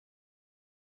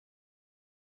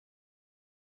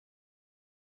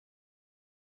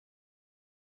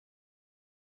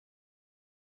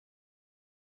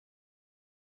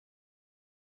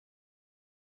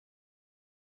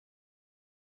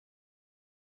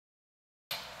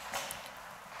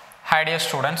Hi dear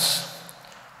students,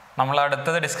 നമ്മൾ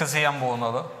അടുത്തത് discuss ചെയ്യാൻ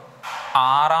പോകുന്നത്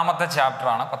ആറാമത്തെ ചാപ്റ്റർ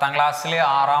ആണ്. 10ാം ക്ലാസ്സിലെ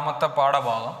ആറാമത്തെ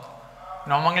പാഠഭാഗം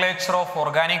Nomenclature of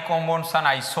Organic Compounds and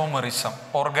Isomerism.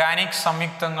 Organic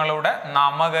സംയുക്തങ്ങളുടെ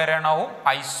നാമകരണവും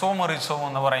ഐസോമെറിസവും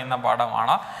എന്ന് പറയുന്ന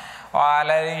പാഠമാണ്.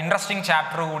 വളരെ ഇൻട്രസ്റ്റിംഗ്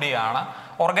ചാപ്റ്റർ കൂടിയാണ്.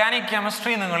 ഓർഗാനിക്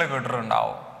കെമിസ്ട്രി നിങ്ങൾ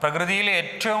കേട്ടിട്ടുണ്ടാവും. പ്രകൃതിയിൽ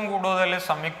ഏറ്റവും കൂടുതൽ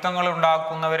സംയുക്തങ്ങൾ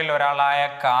ഉണ്ടാക്കുന്നവരിൽ ഒരാളായ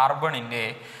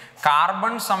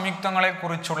കാർബൺ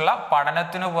സംയുക്തങ്ങളെക്കുറിച്ചുള്ള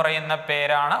പഠനത്തിന് പറയുന്ന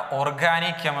പേരാണ്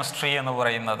ഓർഗാനിക് കെമിസ്ട്രി എന്ന്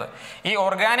പറയുന്നത്. ഈ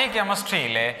ഓർഗാനിക്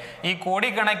കെമിസ്ട്രിയിലെ ഈ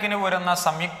കോടിക്കണക്കിന് വരുന്ന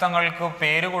സംയുക്തങ്ങൾക്ക്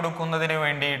പേര് കൊടുക്കുന്നതിന്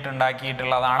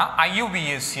വേണ്ടിയിട്ടുണ്ടാക്കിയിട്ടുള്ളതാണ്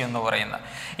IUPAC എന്ന് പറയുന്നത്.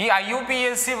 ഈ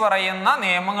IUPAC പറയുന്ന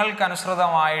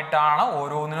നിയമങ്ങൾക്കനുസൃതമായിട്ടാണ്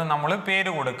ഓരോന്നിനും നമ്മൾ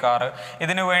പേര് കൊടുക്കാറ്.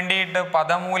 ഇതിനു വേണ്ടിയിട്ട്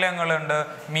പദമൂലങ്ങളുണ്ട്,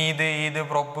 മീത്, ഈത്,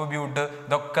 പ്രൊപ്പ്, ബ്യൂട്ട്,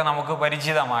 ഇതൊക്കെ നമുക്ക്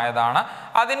പരിചിതമായതാണ്.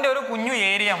 അതിൻ്റെ ഒരു കുഞ്ഞു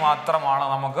ഏരിയ മാത്രമാണ്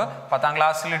നമുക്ക് 10ാം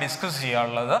ക്ലാസ്സിൽ ഡിസ്കസ്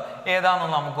ചെയ്യാനുള്ളത്. ഏതാണെന്ന്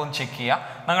നമുക്കൊന്ന് ചെക്ക് ചെയ്യാം.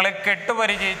 നിങ്ങളെ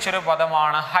കെട്ടുപരിചയിച്ചൊരു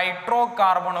പദമാണ് ഹൈഡ്രോ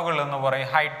കാർബണുകൾ എന്ന് പറയും.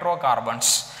 ഹൈഡ്രോ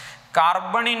കാർബൺസ്,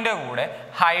 കാർബണിൻ്റെ കൂടെ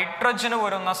ഹൈഡ്രജന്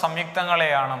വരുന്ന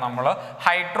സംയുക്തങ്ങളെയാണ് നമ്മൾ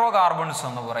ഹൈഡ്രോ കാർബൺസ്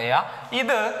എന്ന് പറയുക.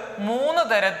 ഇത് 3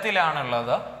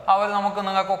 തരത്തിലാണുള്ളത്. അവർ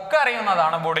നിങ്ങൾക്കൊക്കെ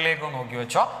അറിയുന്നതാണ്. ബോർഡിലേക്ക് നോക്കി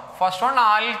വെച്ചോ. ഫസ്റ്റ് വൺ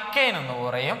ആൽക്കെയിൻ എന്ന്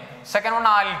പറയും, second one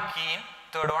alkene,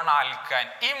 third one alkyne.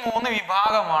 ഈ 3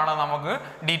 വിഭാഗമാണ് നമുക്ക്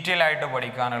ഡീറ്റെയിൽ ആയിട്ട്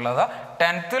പഠിക്കാനുള്ളത്.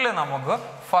 10th നമുക്ക്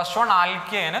ഫസ്റ്റ് വൺ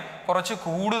ആൽക്കൈന് കുറച്ച്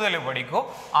കൂടുതൽ പഠിക്കും.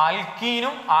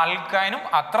 ആൽക്കീനും ആൽക്കൈനും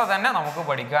അത്ര തന്നെ നമുക്ക്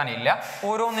പഠിക്കാനില്ല.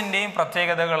 ഓരോന്നിൻ്റെയും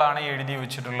പ്രത്യേകതകളാണ് എഴുതി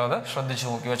വെച്ചിട്ടുള്ളത്. ശ്രദ്ധിച്ചു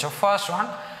നോക്കി വെച്ചോ. ഫസ്റ്റ് വൺ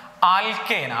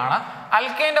ആൽക്കൈൻ ആണ്.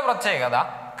 ആൽക്കൈൻ്റെ പ്രത്യേകത,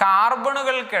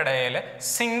 കാർബണുകൾക്കിടയിൽ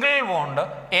സിംഗിൾ ബോണ്ട്,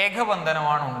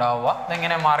 ഏകബന്ധനമാണ് ഉണ്ടാവുക.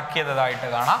 ഇതെങ്ങനെ മാർക്ക് ചെയ്തതായിട്ട്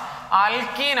കാണാം.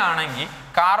 ആൽക്കീൻ ആണെങ്കിൽ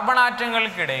കാർബൺ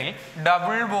ആറ്റങ്ങൾക്കിടയിൽ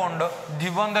ഡബിൾ ബോണ്ട്,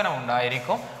 ദ്വിബന്ധനം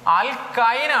ഉണ്ടായിരിക്കും.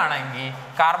 ആൽക്കൈൻ ആണെങ്കിൽ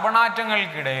കാർബൺ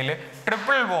ആറ്റങ്ങൾക്കിടയിൽ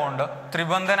ട്രിപ്പിൾ ബോണ്ട്,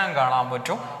 ത്രിബന്ധനം കാണാൻ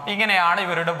പറ്റും. ഇങ്ങനെയാണ്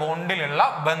ഇവരുടെ ബോണ്ടിലുള്ള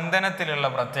ബന്ധനത്തിലുള്ള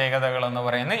പ്രത്യേകതകൾ എന്ന്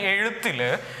പറയുന്നത്. എഴുത്തിൽ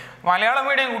മലയാളം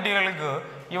മീഡിയം കുട്ടികൾക്ക്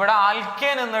ഇവിടെ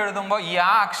ആൽക്കേൻ എന്ന് എഴുതുമ്പോൾ ഈ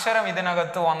അക്ഷരം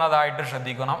ഇതിനകത്ത് വന്നതായിട്ട്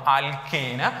ശ്രദ്ധിക്കണം.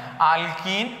 ആൽക്കെയിന്,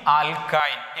 ആൽക്കീൻ,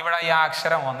 ആൽക്കൈൻ, ഇവിടെ ഈ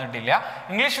അക്ഷരം വന്നിട്ടില്ല.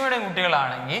 ഇംഗ്ലീഷ് മീഡിയം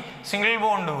കുട്ടികളാണെങ്കിൽ സിംഗിൾ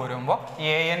ബോണ്ട് വരുമ്പോൾ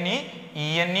ANE,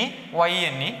 ENE,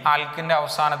 YNE ആൽക്കിൻ്റെ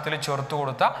അവസാനത്തിൽ ചേർത്ത്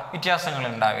കൊടുത്ത വ്യത്യാസങ്ങൾ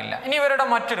ഉണ്ടാവില്ല. ഇനി ഇവരുടെ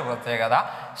മറ്റൊരു പ്രത്യേകത,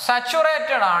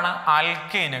 സാച്ചുറേറ്റഡ് ആണ്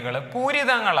ആൽക്കൈനുകൾ,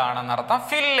 പൂരിതങ്ങളാണെന്നർത്ഥം,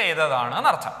 ഫിൽ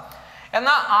ചെയ്തതാണെന്നർത്ഥം.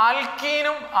 എന്നാൽ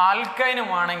ആൽക്കീനും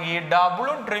ആൽക്കൈനുമാണെങ്കിൽ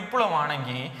ഡബിളും ട്രിപ്പിളും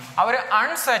ആണെങ്കിൽ അവർ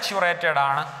അൺസാച്ചുറേറ്റഡ്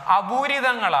ആണ്,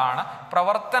 അപൂരിതങ്ങളാണ്.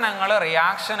 പ്രവർത്തനങ്ങൾ,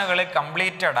 റിയാക്ഷനുകൾ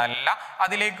കംപ്ലീറ്റഡ് അല്ല.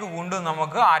 അതിലേക്ക് വീണ്ടും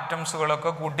നമുക്ക്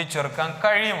ആറ്റംസുകളൊക്കെ കൂട്ടിച്ചേർക്കാൻ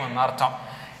കഴിയുമെന്നർത്ഥം.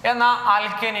 എന്നാൽ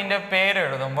ആൽക്കൈനിൻ്റെ പേര്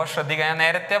എഴുതുമ്പോൾ ശ്രദ്ധിക്കുക. ഞാൻ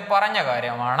നേരത്തെ പറഞ്ഞ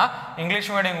കാര്യമാണ്.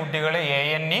 ഇംഗ്ലീഷ് മീഡിയം കുട്ടികൾ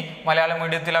ANE, മലയാളം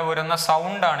മീഡിയത്തിലെ വരുന്ന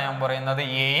സൗണ്ടാണ് ഞാൻ പറയുന്നത്.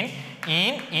 ഈൻ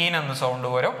എന്ന് സൗണ്ട്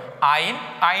വരും. ഐൻ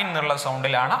എന്നുള്ള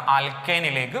സൗണ്ടിലാണ്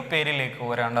ആൽക്കൈനിലേക്ക് പേരിലേക്ക്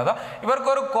വരേണ്ടത്.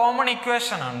 ഇവർക്കൊരു കോമൺ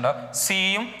ഇക്വേഷൻ ഉണ്ട്,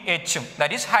 Cയും Hഉം,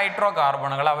 ദാറ്റ് ഈസ് ഹൈഡ്രോ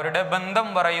കാർബണുകൾ. അവരുടെ ബന്ധം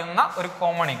പറയുന്ന ഒരു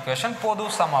കോമൺ ഇക്വേഷൻ, പൊതു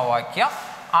സമവാക്യം.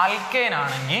 ആൽക്കൈൻ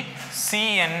ആണെങ്കിൽ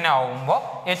CN ആവുമ്പോൾ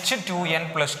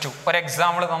H2N+2. ഒരു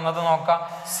എക്സാമ്പിൾ തന്നത് നോക്കാം.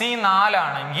 C4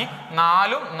 ആണെങ്കിൽ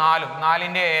 4ഉം 4ഉം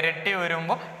 4ൻ്റെ ഇരട്ടി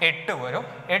വരുമ്പോൾ 8 വരും.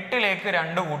 8ലേക്ക്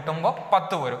 2 കൂട്ടുമ്പോൾ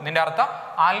 10 വരും. ഇതിൻ്റെ അർത്ഥം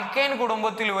ആൽക്കൈൻ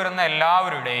കുടുംബത്തിൽ വരുന്ന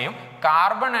എല്ലാവരുടെയും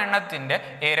കാർബൺ എണ്ണത്തിൻ്റെ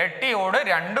ഇരട്ടിയോട്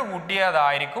 2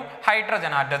 കൂട്ടിയതായിരിക്കും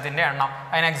ഹൈഡ്രജൻ ആറ്റത്തിൻ്റെ എണ്ണം.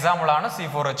 അതിന് എക്സാമ്പിളാണ്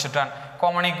C4H10.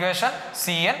 Common equation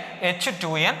CN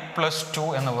H2N+2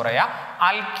 എന്ന് പറയാം.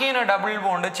 ആൽക്കീന് ഡബിൾ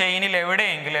ബോണ്ട് ചെയിനിൽ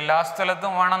എവിടെയെങ്കിലും, എല്ലാ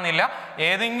സ്ഥലത്തും വേണമെന്നില്ല,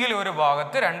 ഏതെങ്കിലും ഒരു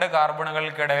ഭാഗത്ത് 2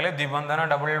 കാർബണുകൾക്കിടയിൽ ദ്വിബന്ധന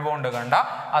ഡബിൾ ബോണ്ട് കണ്ട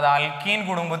അത് ആൽക്കീൻ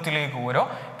കുടുംബത്തിലേക്ക് വരും.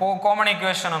 ഇപ്പോൾ കോമൺ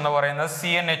ഇക്വേഷൻ എന്ന് പറയുന്നത്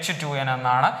CN H2N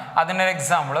എന്നാണ്. അതിൻ്റെ ഒരു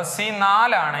എക്സാമ്പിൾ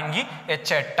C4 ആണെങ്കിൽ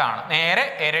H8 ആണ്. നേരെ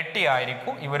ഇരട്ടി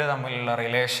ആയിരിക്കും ഇവർ തമ്മിലുള്ള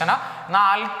റിലേഷന്. എന്നാൽ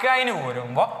ആൽക്കൈന്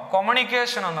വരുമ്പോൾ കോമൺ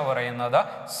ഇക്വേഷൻ എന്ന് പറയുന്നത്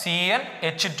CN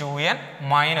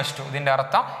H2N-2. ഇതിൻ്റെ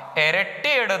അർത്ഥം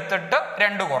ഇരട്ടി എടുത്തിട്ട്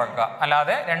 2 കുറക്കുക,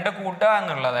 അല്ലാതെ 2 കൂട്ടുക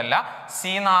എന്നുള്ളതല്ല.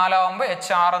 C4 ആകുമ്പോൾ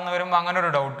H6 എന്ന് വരുമ്പോൾ അങ്ങനെ ഒരു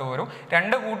ഡൗട്ട് വരും.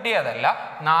 2 കൂട്ടിയതല്ല,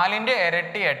 4ൻ്റെ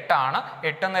ഇരട്ടി 8 ആണ്.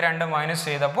 8ന്ന് 2 മൈനസ്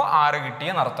ചെയ്തപ്പോൾ 6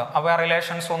 കിട്ടിയെന്നർത്ഥം. അപ്പോൾ ആ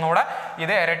റിലേഷൻസ് ഒന്നുകൂടെ,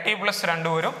 ഇത് ഇരട്ടി പ്ലസ്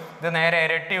 2 വരും, ഇത് നേരെ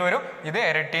ഇരട്ടി വരും, ഇത്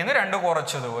ഇരട്ടിന്ന് 2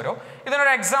 കുറച്ചത് വരും.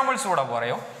 ഇതിനൊരു എക്സാമ്പിൾസ് കൂടെ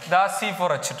പറയും.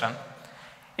 C4H10.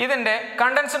 ഇതിൻ്റെ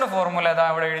കണ്ടൻസ്ഡ് ഫോർമുല ഇതാ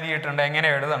ഇവിടെ എഴുതിയിട്ടുണ്ട്. എങ്ങനെ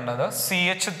എഴുതേണ്ടത്?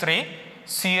 CH3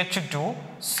 CH2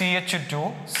 CH2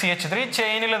 CH3.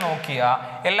 ചെയിനിൽ നോക്കിയ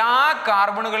എല്ലാ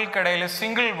കാർബണുകൾക്കിടയിൽ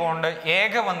സിംഗിൾ ബോണ്ട്,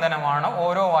 ഏകബന്ധനമാണ്.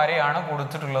 ഓരോ വരെയാണ്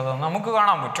കൊടുത്തിട്ടുള്ളത് നമുക്ക്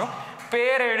കാണാൻ പറ്റും.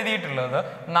 പേര് എഴുതിയിട്ടുള്ളത്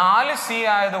 4C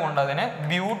ആയതുകൊണ്ട് അതിനെ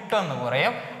ബ്യൂട്ട് എന്ന്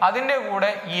പറയും. അതിൻ്റെ കൂടെ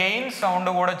എയിൻ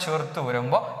സൗണ്ട് കൂടെ ചേർത്ത്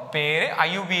വരുമ്പോൾ പേര്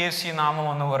IUPAC നാമം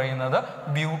എന്ന് പറയുന്നത്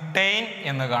ബ്യൂട്ടെയിൻ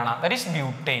എന്ന് കാണാം. That is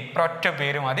butane. ഒറ്റ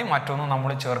പേര് മതി, മറ്റൊന്നും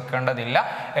നമ്മൾ ചേർക്കേണ്ടതില്ല.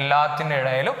 എല്ലാത്തിൻ്റെ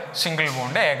ഇടയിലും സിംഗിൾ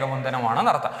ബോണ്ട് ഏകബന്ധനമാണ്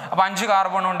നടത്തുക. അപ്പോൾ 5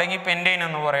 കാർബൺ ഉണ്ടെങ്കിൽ പെൻറ്റെയിൻ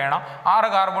എന്ന് പറയണം, 6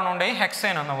 കാർബൺ ഉണ്ടെങ്കിൽ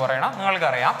ഹെക്സൈൻ എന്ന് പറയണം.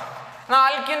 നിങ്ങൾക്കറിയാം. എന്നാൽ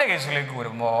ആൽക്കീൻ്റെ കേസിലേക്ക്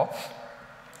വരുമ്പോൾ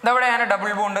ഇതവിടെ ഞാൻ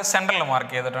ഡബിൾ ബോണ്ട് സെൻട്രൽ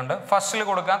മാർക്ക് ചെയ്തിട്ടുണ്ട്. ഫസ്റ്റിൽ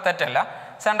കൊടുക്കാൻ തെറ്റല്ല.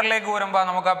 സെൻട്രലിലേക്ക് വരുമ്പോൾ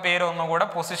നമുക്ക് ആ പേര് ഒന്നുകൂടെ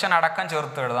പൊസിഷൻ അടക്കം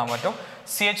ചേർത്ത് എഴുതാൻ പറ്റും.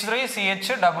 CH3 CH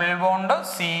double bond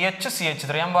CH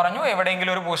ഞാൻ പറഞ്ഞു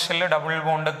എവിടെയെങ്കിലും ഒരു പൊസിഷനിൽ ഡബിൾ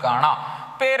ബോണ്ട് കാണാം.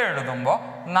 പേര് എഴുതുമ്പോൾ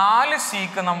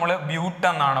 4C നമ്മൾ ബ്യൂട്ട്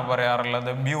എന്നാണ് പറയാറുള്ളത്.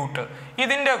 ബ്യൂട്ട്.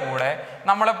 ഇതിൻ്റെ കൂടെ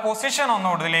നമ്മൾ പൊസിഷൻ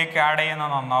ഒന്നും ഇതിലേക്ക് ആഡ്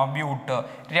ചെയ്യുന്നതെന്നോ ബ്യൂട്ട്.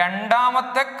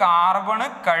 രണ്ടാമത്തെ കാർബണ്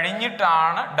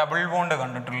കഴിഞ്ഞിട്ടാണ് ഡബിൾ ബോണ്ട്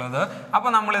കണ്ടിട്ടുള്ളത്.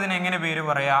 അപ്പോൾ നമ്മൾ ഇതിന് എങ്ങനെ പേര്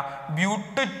പറയാം?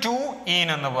 ബ്യൂട്ട് 2 ഈൻ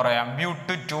എന്ന് പറയാം.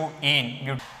 ബ്യൂട്ട് 2 ഈൻ.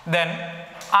 ദെൻ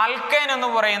ആൽക്കൈൻ എന്ന്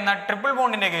പറയുന്ന ട്രിപ്പിൾ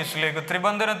ബോണ്ടിൻ്റെ കേസിലേക്ക്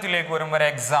ത്രിബന്ധനത്തിലേക്ക് വരുമ്പോൾ ഒരു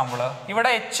എക്സാമ്പിൾ. ഇവിടെ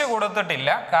H കൊടുത്തിട്ടില്ല,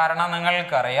 കാരണം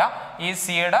നിങ്ങൾക്കറിയാം ഈ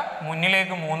സിയുടെ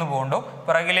മുന്നിലേക്ക് 3 ബോണ്ടും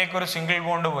പിറകിലേക്ക് ഒരു സിംഗിൾ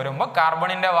ബോണ്ട് വരുമ്പോൾ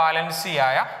കാർബണിൻ്റെ വാലൻസി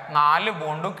ആയ 4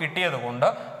 ബോണ്ടും കിട്ടിയത് കൊണ്ട്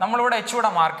നമ്മളിവിടെ H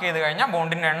ഇവിടെ മാർക്ക് ചെയ്ത് കഴിഞ്ഞാൽ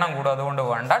ബോണ്ടിൻ്റെ എണ്ണം കൂടും. അതുകൊണ്ട്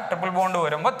വേണ്ട. ട്രിപ്പിൾ ബോണ്ട്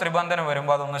വരുമ്പോൾ ത്രിബന്ധനം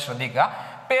വരുമ്പോൾ അതൊന്ന് ശ്രദ്ധിക്കുക.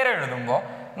 പേരെഴുതുമ്പോൾ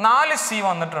 4C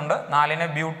വന്നിട്ടുണ്ട്. 4നെ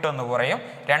ബ്യൂട്ട് എന്ന് പറയും.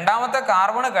 രണ്ടാമത്തെ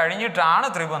കാർബൺ കഴിഞ്ഞിട്ടാണ്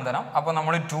ത്രിബന്ധനം. അപ്പോൾ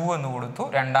നമ്മൾ 2 എന്ന് കൊടുത്തു.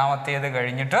 രണ്ടാമത്തേത്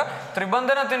കഴിഞ്ഞിട്ട്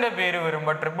ത്രിബന്ധനത്തിൻ്റെ പേര്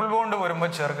വരുമ്പോൾ ട്രിപ്പിൾ ബോണ്ട് വരുമ്പോൾ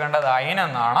ചേർക്കേണ്ടത് അയൻ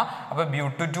എന്നാണ്. അപ്പോൾ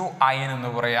ബ്യൂട്ട് 2 അയൻ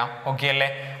എന്ന് പറയാം. ഓക്കെ അല്ലേ?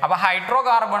 അപ്പോൾ ഹൈഡ്രോ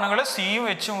കാർബണുകൾ Cയും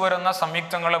Hഉം വരുന്ന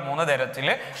സംയുക്തങ്ങൾ 3 തരത്തിൽ.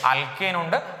 ആൽക്കെയിൻ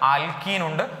ഉണ്ട്, ആൽക്കീൻ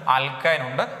ഉണ്ട്, ആൽക്കൈൻ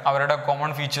ഉണ്ട്. അവരുടെ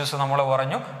കോമൺ ഫീച്ചേഴ്സ് നമ്മൾ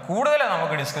പറഞ്ഞു. കൂടുതൽ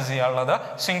നമുക്ക് ഡിസ്കസ് ചെയ്യാനുള്ളത്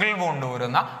സിംഗിൾ ബോണ്ട്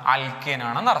വരുന്ന ആൽക്കെയിൻ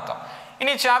ആണെന്ന് അർത്ഥം.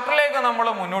 ഇനി ചാപ്റ്ററിലേക്ക് നമ്മൾ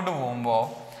മുന്നോട്ട് പോകുമ്പോൾ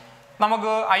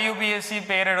നമുക്ക് IUPAC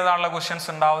പേരെഴുതാനുള്ള ക്വസ്റ്റ്യൻസ്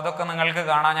ഉണ്ടാവും. ഇതൊക്കെ നിങ്ങൾക്ക്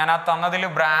കാണാം. ഞാൻ ആ തന്നതിൽ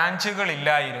ബ്രാഞ്ചുകൾ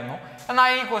ഇല്ലായിരുന്നു. എന്നാൽ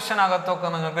ഈ ക്വസ്റ്റ്യനകത്തൊക്കെ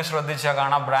നിങ്ങൾക്ക് ശ്രദ്ധിച്ചാൽ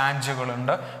കാണാം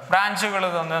ബ്രാഞ്ചുകളുണ്ട്. ബ്രാഞ്ചുകൾ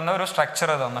തന്ന ഒരു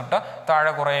സ്ട്രക്ചർ തന്നിട്ട്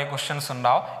താഴെ കുറേ ക്വസ്റ്റ്യൻസ്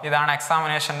ഉണ്ടാവും. ഇതാണ്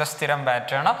എക്സാമിനേഷൻ്റെ സ്ഥിരം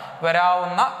പാറ്റേൺ.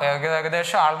 വരാവുന്ന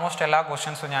ഏകദേശം ആൾമോസ്റ്റ് എല്ലാ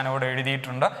ക്വസ്റ്റ്യൻസും ഞാനിവിടെ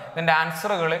എഴുതിയിട്ടുണ്ട്. ഇതിൻ്റെ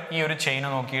ആൻസറുകൾ ഈ ഒരു ചെയിൻ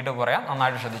നോക്കിയിട്ട് പറയാം.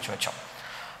 നന്നായിട്ട് ശ്രദ്ധിച്ചു വെച്ചോ.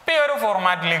 ഇപ്പോൾ ഈ ഒരു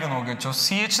ഫോർമാറ്റിലേക്ക് നോക്കി വെച്ചോ.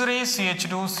 CH3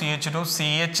 CH2 CH2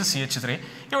 CH CH3.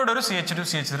 ഇവിടെ ഒരു CH2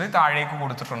 CH3 താഴേക്ക്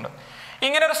കൊടുത്തിട്ടുണ്ട്.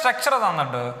 ഇങ്ങനെ ഒരു സ്ട്രക്ചർ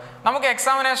തന്നിട്ട് നമുക്ക്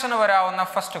എക്സാമിനേഷന് വരാവുന്ന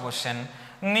ഫസ്റ്റ് ക്വസ്റ്റ്യൻ,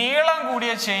 നീളം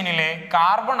കൂടിയ ചെയിനിലെ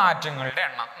കാർബൺ ആറ്റങ്ങളുടെ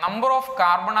എണ്ണം. Number of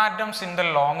carbon atoms in the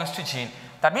longest chain.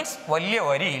 That means വലിയ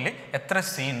വരിയിൽ എത്ര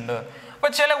C ഉണ്ട്.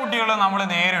 അപ്പോൾ ചില കുട്ടികൾ നമ്മൾ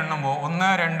നേരെ എണ്ണുമ്പോൾ 1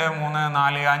 2 3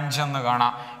 4 5 എന്ന്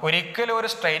കാണാം. ഒരിക്കലും ഒരു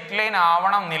സ്ട്രെയിറ്റ് ലൈൻ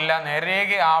ആവണം എന്നില്ല,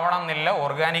 നേർരേഖ ആവണം എന്നില്ല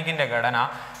ഓർഗാനിക്കിൻ്റെ ഘടന.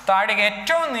 താഴേക്ക്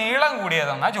ഏറ്റവും നീളം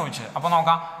കൂടിയതെന്നാണ് ചോദിച്ചത്. അപ്പോൾ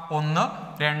നോക്കാം. 1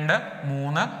 2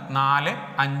 3 4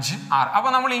 5 6.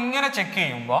 അപ്പോൾ നമ്മൾ ഇങ്ങനെ ചെക്ക്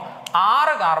ചെയ്യുമ്പോൾ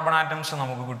 6 കാർബൺ ആറ്റംസ്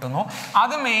നമുക്ക് കിട്ടുന്നു.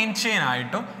 അത് മെയിൻ ചെയിൻ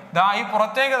ആയിട്ടും ഈ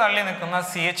പുറത്തേക്ക് തള്ളി നിൽക്കുന്ന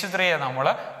CH3യെ നമ്മൾ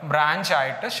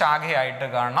ബ്രാഞ്ചായിട്ട് ശാഖയായിട്ട്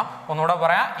കാണണം. ഒന്നുകൂടെ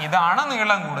പറയാം. ഇതാണ്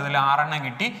നീളം കൂടുതൽ, 6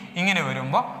 കിട്ടി. ഇങ്ങനെ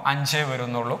വരുമ്പോൾ 5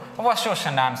 വരുന്നുള്ളൂ. അപ്പോൾ ഫസ്റ്റ്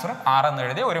ക്വസ്റ്റ്യൻ്റെ ആൻസർ 6 എന്ന്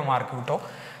എഴുതി 1 മാർക്ക് കിട്ടും.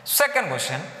 സെക്കൻഡ്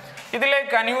ക്വസ്റ്റ്യൻ,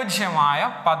 ഇതിലേക്ക് അനുയോജ്യമായ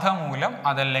പദമൂലം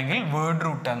അതല്ലെങ്കിൽ വേർഡ്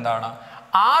റൂട്ട് എന്താണ്?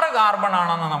 6 കാർബൺ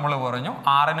ആണെന്ന് നമ്മൾ പറഞ്ഞു.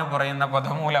 6ന് പറയുന്ന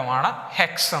പദമൂലമാണ്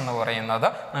ഹെക്സ് എന്ന് പറയുന്നത്.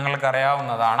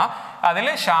 നിങ്ങൾക്കറിയാവുന്നതാണ്. അതിൽ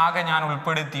ശാഖ ഞാൻ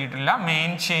ഉൾപ്പെടുത്തിയിട്ടില്ല.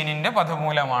 മെയിൻ ചെയിനിൻ്റെ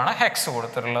പദമൂലമാണ് ഹെക്സ്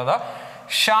കൊടുത്തിട്ടുള്ളത്.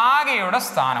 ശാഖയുടെ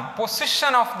സ്ഥാനം,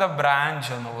 പൊസിഷൻ ഓഫ് ദ ബ്രാഞ്ച്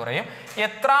എന്ന് പറയും.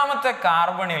 എത്രാമത്തെ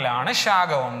കാർബണിലാണ് ശാഖ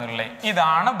വന്നുള്ളത്?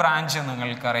 ഇതാണ് ബ്രാഞ്ച്.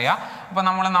 നിങ്ങൾക്കറിയാം. അപ്പോൾ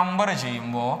നമ്മൾ നമ്പർ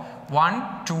ചെയ്യുമ്പോൾ 1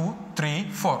 2 3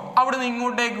 4. അവിടെ നിന്ന്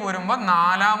ഇങ്ങോട്ടേക്ക് വരുമ്പോൾ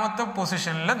 4ാമത്തെ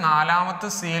പൊസിഷനിൽ 4ാമത്തെ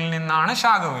സിയിൽ നിന്നാണ്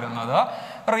ശാഖ വരുന്നത്.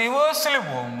 റിവേഴ്സിൽ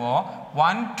പോകുമ്പോൾ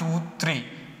 1 2 3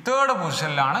 തേർഡ്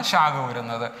പൊസിഷനിലാണ് ശാഖ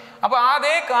വരുന്നത്. അപ്പോൾ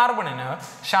അതേ കാർബണിന്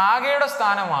ശാഖയുടെ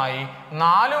സ്ഥാനമായി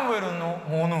 4ഉം വരുന്നു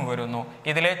 3ഉം വരുന്നു.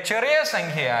 ഇതിലെ ചെറിയ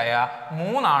സംഖ്യയായ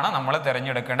 3ആണ് നമ്മൾ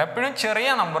തിരഞ്ഞെടുക്കേണ്ടത്. എപ്പോഴും ചെറിയ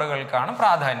നമ്പറുകൾക്കാണ്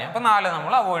പ്രാധാന്യം. അപ്പോൾ 4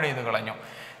 നമ്മൾ അവോയ്ഡ് ചെയ്ത് കളഞ്ഞു.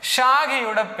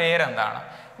 ശാഖയുടെ പേരെന്താണ്?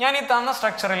 ഞാൻ ഈ തന്ന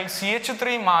സ്ട്രക്ചറിൽ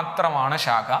CH3 മാത്രമാണ്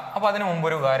ശാഖ. അപ്പോൾ അതിന്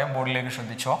മുമ്പൊരു കാര്യം ബോർഡിലേക്ക്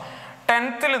ശ്രദ്ധിച്ചോ.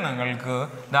 10th നിങ്ങൾക്ക്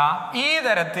ഈ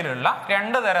തരത്തിലുള്ള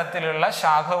 2 തരത്തിലുള്ള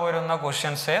ശാഖ വരുന്ന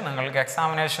ക്വസ്റ്റ്യൻസേ നിങ്ങൾക്ക്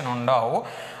എക്സാമിനേഷൻ ഉണ്ടാവൂ.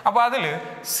 അപ്പോൾ അതിൽ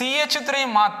CH3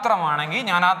 മാത്രമാണെങ്കിൽ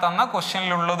ഞാൻ ആ തന്ന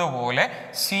ക്വസ്റ്റ്യനിലുള്ളതുപോലെ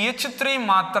CH3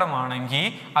 മാത്രമാണെങ്കിൽ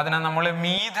അതിനെ നമ്മൾ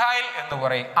മീഥൈൽ എന്ന്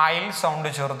പറയും. ഐൽ സൗണ്ട്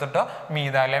ചേർത്തിട്ട്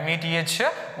മീഥൈൽ,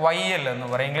 METHYL എന്ന്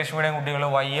പറയും. ഇംഗ്ലീഷ് മീഡിയം കുട്ടികൾ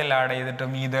YL ആഡ് ചെയ്തിട്ട്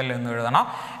മീഥൈൽ എന്ന് എഴുതണം.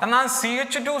 എന്നാൽ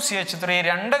CH2 CH3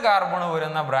 2 കാർബൺ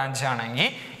വരുന്ന ബ്രാഞ്ച്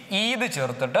ആണെങ്കിൽ ഈത്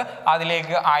ചേർത്തിട്ട്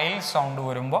അതിലേക്ക് ഐൽ സൗണ്ട്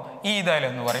വരുമ്പോൾ ഈതൈൽ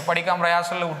എന്ന് പറയും. പഠിക്കാൻ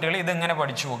പ്രയാസമുള്ള കുട്ടികൾ ഇതിങ്ങനെ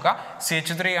പഠിച്ചു നോക്കുക.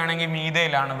 CH3 ആണെങ്കിൽ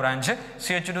മീഥൈലാണ് ബ്രാഞ്ച്,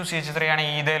 CH2 CH3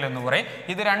 ആണെങ്കിൽ ഈതൈൽ എന്ന് പറയും.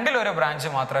 ഇത് രണ്ടിലൊരു ബ്രാഞ്ച്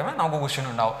മാത്രമേ നമുക്ക് ക്വസ്റ്റ്യൻ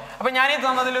ഉണ്ടാവും. അപ്പോൾ ഞാൻ ഈ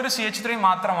തന്നതിലൊരു CH3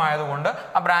 മാത്രമായതുകൊണ്ട്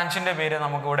ആ ബ്രാഞ്ചിൻ്റെ പേര്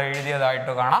നമുക്കിവിടെ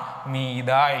എഴുതിയതായിട്ട് കാണാം,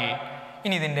 മീഥൈൽ.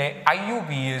 ഇനി ഇതിൻ്റെ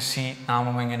IUPAC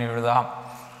നാമം എങ്ങനെ എഴുതാം?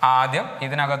 ആദ്യം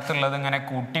ഇതിനകത്തുള്ളത് ഇങ്ങനെ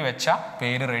കൂട്ടിവെച്ച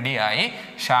പേര് റെഡിയായി.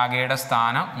 ശാഖയുടെ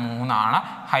സ്ഥാനം 3 ആണ്.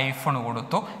 ഹൈഫൺ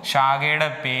കൊടുത്തു. ശാഖയുടെ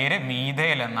പേര്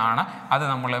മീഥൈൽ എന്നാണ്, അത്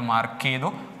നമ്മൾ മാർക്ക്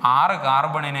ചെയ്തു. 6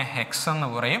 കാർബണിനെ ഹെക്സ് എന്ന്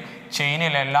പറയും.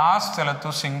 ചെയിനിൽ എല്ലാ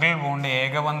സ്ഥലത്തും സിംഗിൾ ബോണ്ട്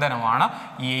ഏകബന്ധനമാണ്.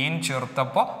 എയിൻ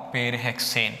ചേർത്തപ്പോൾ പേര്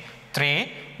ഹെക്സെയിൻ. 3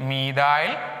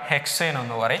 മീഥൈൽ ഹെക്സെയിൻ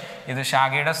എന്ന് പറയും. ഇത്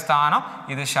ശാഖയുടെ സ്ഥാനം,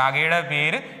 ഇത് ശാഖയുടെ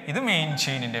പേര്, ഇത് മെയിൻ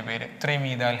ചെയിനിൻ്റെ പേര് 3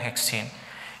 മീഥൈൽ ഹെക്സെയിൻ.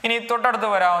 ഇനി തൊട്ടടുത്ത്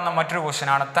വരാവുന്ന മറ്റൊരു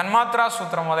ക്വസ്റ്റ്യനാണ് തന്മാത്രാ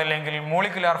സൂത്രം അതല്ലെങ്കിൽ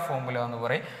മോളിക്കുലാർ ഫോർമുല എന്ന്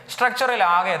പറയും. സ്ട്രക്ചറിൽ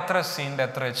ആകെ എത്ര സി ഉണ്ട്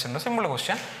എത്ര എച്ച് ഉണ്ട്? Simple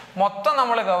question. മൊത്തം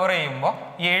നമ്മൾ കവർ ചെയ്യുമ്പോൾ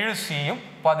 7 സിയും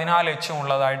 14 എച്ചും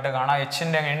ഉള്ളതായിട്ട് കാണാം.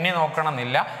 എച്ചിൻ്റെ എണ്ണി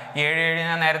നോക്കണമെന്നില്ല. 7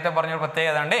 ഞാൻ നേരത്തെ പറഞ്ഞ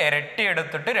പ്രത്യേകത ഉണ്ട്. ഇരട്ടി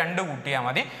എടുത്തിട്ട് 2 കൂട്ടിയാൽ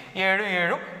മതി. 7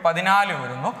 7 14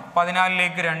 വരുന്നു.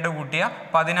 14ലേക്ക് 2 കൂട്ടിയാൽ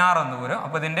 16 എന്ന് വരും.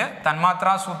 അപ്പോൾ ഇതിൻ്റെ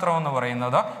തന്മാത്രാ സൂത്രം എന്ന്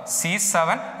പറയുന്നത്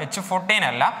C7H14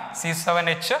 അല്ല,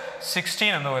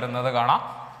 C7H16 എന്ന് വരുന്നത് കാണാം.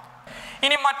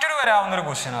 ഇനി മറ്റൊരു വരാവുന്നൊരു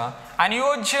ക്വസ്റ്റ്യന്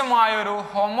അനുയോജ്യമായൊരു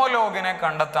ഹോമോലോഗിനെ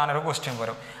കണ്ടെത്താനൊരു ക്വസ്റ്റ്യൻ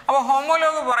വരും. അപ്പോൾ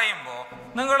ഹോമോലോഗ് പറയുമ്പോൾ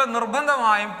നിങ്ങൾ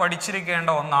നിർബന്ധമായും പഠിച്ചിരിക്കേണ്ട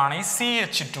ഒന്നാണ് ഈ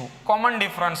CH2 കോമൺ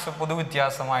ഡിഫറൻസ്,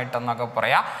 പൊതുവ്യത്യാസമായിട്ടെന്നൊക്കെ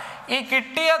പറയാം. ഈ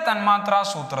കിട്ടിയ തന്മാത്രാ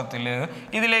സൂത്രത്തിൽ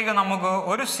ഇതിലേക്ക് നമുക്ക്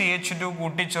ഒരു CH2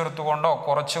 കൂട്ടിച്ചേർത്തുകൊണ്ടോ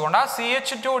കുറച്ചുകൊണ്ടോ ആ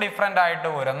CH2 ഡിഫറൻ്റ് ആയിട്ട്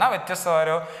വരുന്ന വ്യത്യസ്ത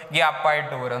ഒരു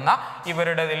ഗ്യാപ്പായിട്ട് വരുന്ന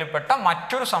ഇവരുടെ ഇതിൽപ്പെട്ട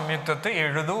മറ്റൊരു സംയുക്തത്തെ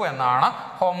എഴുതൂ എന്നാണ്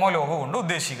ഹോമോലോഗ് കൊണ്ട്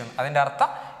ഉദ്ദേശിക്കുന്നത്. അതിൻ്റെ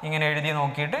അർത്ഥം ഇങ്ങനെ എഴുതി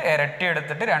നോക്കിയിട്ട് ഇരട്ടി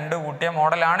എടുത്തിട്ട് 2 കൂട്ടിയ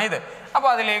മോഡലാണിത്. അപ്പോൾ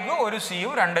അതിലേക്ക് ഒരു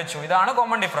സിയും 2 എച്ചും, ഇതാണ്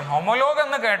കോമൺ ഡിഫറൻസ്. ഹോമോലോഗ്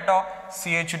എന്ന് കേട്ടോ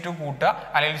CH2 കൂട്ടുക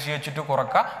അല്ലെങ്കിൽ CH2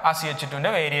 കുറക്കുക, ആ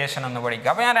CH2ൻ്റെ വേരിയേഷൻ എന്ന് പഠിക്കുക.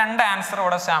 അപ്പോൾ ഞാൻ 2 ആൻസർ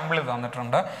ഇവിടെ സാമ്പിൾ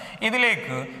തന്നിട്ടുണ്ട്.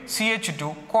 ഇതിലേക്ക് CH2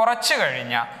 കുറച്ച്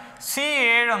കഴിഞ്ഞാൽ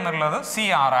C7 എന്നുള്ളത്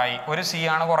C6 ആയി. ഒരു സി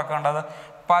ആണ് കുറക്കേണ്ടത്.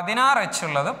 16 എച്ച്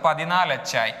ഉള്ളത് 14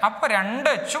 എച്ച് ആയി. അപ്പോൾ 2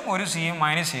 എച്ചും ഒരു സിയും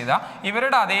മൈനസ് ചെയ്താൽ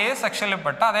ഇവരുടെ അതേ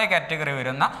സെക്ഷനിൽപ്പെട്ട അതേ കാറ്റഗറി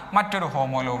വരുന്ന മറ്റൊരു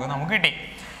ഹോമോലോഗ് നമുക്ക് കിട്ടി.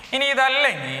 ഇനി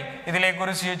ഇതല്ലെങ്കിൽ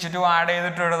ഇതിലേക്കൊരു CH2 ആഡ്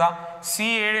ചെയ്തിട്ട് എഴുതാം.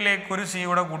 C7ലേക്ക് ഒരു സി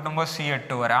കൂടെ കൂട്ടുമ്പോൾ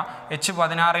C8 വരാം.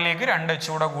 H16ലേക്ക് 2 എച്ച്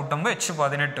കൂടെ കൂട്ടുമ്പോൾ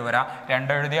H18 വരാം.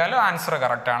 2 എഴുതിയാലും ആൻസർ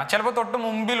കറക്റ്റാണ്. ചിലപ്പോൾ തൊട്ട്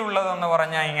മുമ്പിലുള്ളതെന്ന്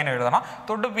പറഞ്ഞാൽ ഇങ്ങനെ എഴുതണം,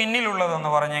 തൊട്ട്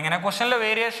പിന്നിലുള്ളതെന്ന് പറഞ്ഞാൽ ഇങ്ങനെ. ക്വസ്റ്റനിലെ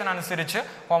വേരിയേഷൻ അനുസരിച്ച്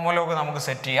ഹോമോലോഗ് നമുക്ക്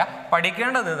സെറ്റ് ചെയ്യാം.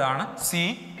 പഠിക്കേണ്ടത് ഇതാണ്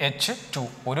CH2.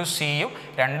 ഒരു സിയും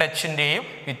 2 എച്ചിൻ്റെയും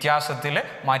വ്യത്യാസത്തിൽ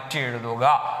മാറ്റി എഴുതുക.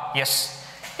 യെസ്.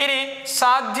 ഇനി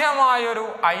സാധ്യമായൊരു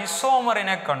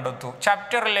ഐസോമറിനെ കണ്ടെത്തൂ.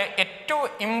 ചാപ്റ്ററിലെ ഏറ്റവും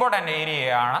ഇമ്പോർട്ടൻ്റ്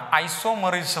ഏരിയയാണ്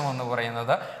ഐസോമറിസം എന്ന്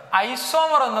പറയുന്നത്.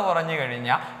 ഐസോമർ എന്ന് പറഞ്ഞു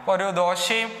കഴിഞ്ഞാൽ ഒരു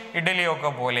ദോശയും ഇഡ്ഡലിയും ഒക്കെ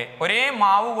പോലെ ഒരേ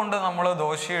മാവ് കൊണ്ട് നമ്മൾ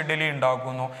ദോശ ഇഡ്ഡലി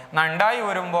ഉണ്ടാക്കുന്നു. ഉണ്ടായി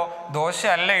വരുമ്പോൾ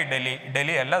ദോശയല്ല ഇഡ്ഡലി,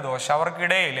 ഇഡ്ഡലി അല്ല ദോശ.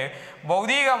 അവർക്കിടയിൽ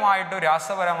ഭൗതികമായിട്ട്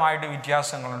രാസപരമായിട്ട്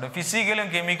വ്യത്യാസങ്ങളുണ്ട്. ഫിസിക്കലും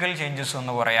കെമിക്കൽ ചേഞ്ചസ്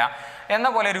എന്ന് പറയാം. എന്ന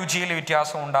പോലെ രുചിയിൽ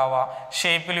വ്യത്യാസം ഉണ്ടാവുക,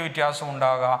 ഷേപ്പിൽ വ്യത്യാസം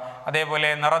ഉണ്ടാകുക, അതേപോലെ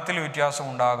നിറത്തിൽ വ്യത്യാസം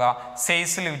ഉണ്ടാകുക,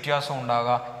 സൈസിൽ വ്യത്യാസം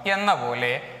ഉണ്ടാകുക. എന്ന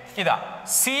പോലെ ഇതാ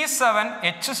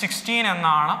C7H16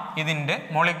 എന്നാണ് ഇതിൻ്റെ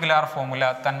മോളിക്കുലാർ ഫോർമുല,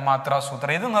 തന്മാത്രാ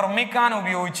സൂത്രം. ഇത് നിർമ്മിക്കാൻ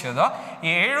ഉപയോഗിച്ചത്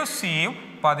 7 സിയും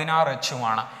 16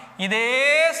 എച്ചുമാണ്. ഇതേ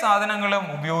സാധനങ്ങളും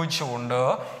ഉപയോഗിച്ചുകൊണ്ട്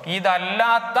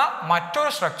ഇതല്ലാത്ത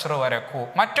മറ്റൊരു സ്ട്രക്ചർ വരക്കൂ,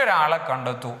 മറ്റൊരാളെ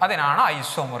കണ്ടെത്തൂ. അതിനാണ്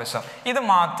ഐസോമറിസം. ഇത്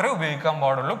മാത്രമേ ഉപയോഗിക്കാൻ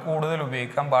പാടുള്ളൂ, കൂടുതൽ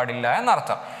ഉപയോഗിക്കാൻ പാടില്ല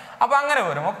എന്നർത്ഥം. അപ്പോൾ അങ്ങനെ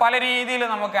വരുമ്പോൾ പല രീതിയിൽ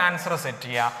നമുക്ക് ആൻസർ സെറ്റ്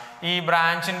ചെയ്യാം. ഈ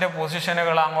ബ്രാഞ്ചിൻ്റെ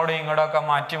പൊസിഷനുകൾ അങ്ങോട്ടും ഇങ്ങോട്ടൊക്കെ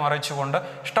മാറ്റിമറിച്ചുകൊണ്ട്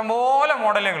ഇഷ്ടംപോലെ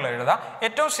മോഡലുകൾ എഴുതാം.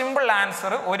 ഏറ്റവും സിമ്പിൾ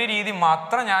ആൻസർ ഒരു രീതി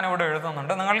മാത്രം ഞാനിവിടെ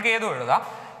എഴുതുന്നുണ്ട്, നിങ്ങൾക്ക് ഏതും എഴുതാം.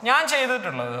 ഞാൻ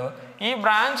ചെയ്തിട്ടുള്ളത് ഈ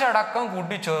ബ്രാഞ്ച് അടക്കം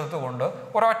കൂട്ടിച്ചേർത്തുകൊണ്ട്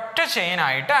ഒരൊറ്റ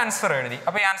ചെയിനായിട്ട് ആൻസർ എഴുതി.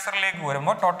 അപ്പോൾ ഈ ആൻസറിലേക്ക്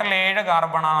വരുമ്പോൾ ടോട്ടൽ 7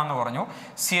 കാർബണാണെന്ന് പറഞ്ഞു.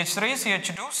 CH3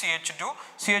 CH2 CH2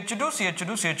 CH2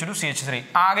 CH2 CH2 CH3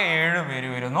 ആകെ 7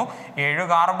 പേര് വരുന്നു. 7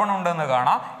 കാർബൺ ഉണ്ടെന്ന്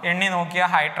കാണാം. എണ്ണി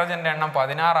നോക്കിയാൽ ഹൈഡ്രജൻ്റെ എണ്ണം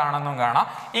 16 ആണെന്നും കാണാം.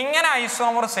 ഇങ്ങനെ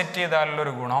ഐസോമർ സെറ്റ്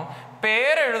ചെയ്താലുള്ളൊരു ഗുണം,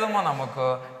 പേരെഴുതുമ്പോൾ നമുക്ക്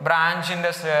ബ്രാഞ്ചിൻ്റെ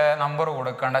നമ്പർ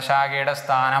കൊടുക്കേണ്ട, ശാഖയുടെ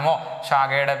സ്ഥാനമോ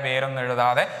ശാഖയുടെ പേരൊന്നും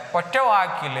എഴുതാതെ ഒറ്റ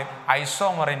വാക്കിൽ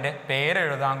ഐസോമറിൻ്റെ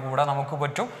പേരെഴുതാൻ കൂടെ നമുക്ക്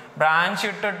പറ്റും. ബ്രാഞ്ച്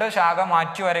ഇട്ടിട്ട് ശാഖ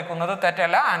മാറ്റി വരയ്ക്കുന്നത്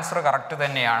തെറ്റല്ല, ആൻസർ കറക്റ്റ്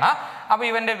തന്നെയാണ്. അപ്പോൾ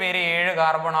ഇവൻ്റെ പേര് 7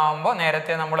 കാർബൺ ആകുമ്പോൾ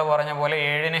നേരത്തെ നമ്മൾ പറഞ്ഞ പോലെ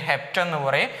 7ന് ഹെപ്റ്റ് എന്ന്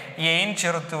പറയും. എയിൻ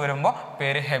ചേർത്ത് വരുമ്പോൾ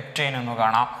പേര് ഹെപ്റ്റൈൻ എന്ന്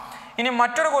കാണാം. ഇനി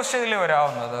മറ്റൊരു ക്വസ്റ്റ്യനിൽ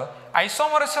വരാവുന്നത്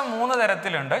ഐസോമറിസം 3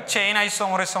 തരത്തിലുണ്ട്. ചെയിൻ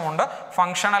ഐസോമറിസം ഉണ്ട്,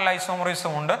 ഫങ്ഷണൽ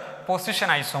ഐസോമറിസം ഉണ്ട്, പൊസിഷൻ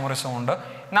ഐസോമറിസം ഉണ്ട്.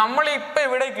 നമ്മളിപ്പോൾ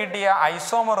ഇവിടെ കിട്ടിയ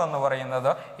ഐസോമർ എന്ന് പറയുന്നത്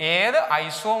ഏത്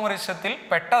ഐസോമറിസത്തിൽ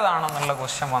പെട്ടതാണെന്നുള്ള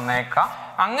ക്വസ്റ്റ്യൻ വന്നേക്കാം.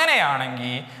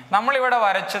 അങ്ങനെയാണെങ്കിൽ നമ്മളിവിടെ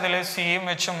വരച്ചതിൽ സിയും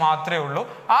എച്ചും മാത്രമേ ഉള്ളൂ.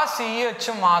 ആ CH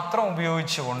മാത്രം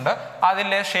ഉപയോഗിച്ചുകൊണ്ട്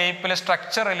അതിലെ ഷേപ്പിൽ,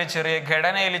 സ്ട്രക്ചറിൽ, ചെറിയ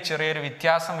ഘടനയിൽ ചെറിയൊരു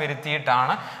വ്യത്യാസം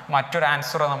വരുത്തിയിട്ടാണ് മറ്റൊരു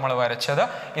ആൻസർ നമ്മൾ വരച്ചത്.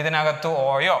 ഇതിനകത്ത്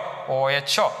OO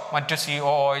OH മറ്റു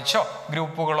COOH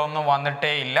ഗ്രൂപ്പുകളൊന്നും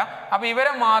വന്നിട്ടേ ഇല്ല. അപ്പോൾ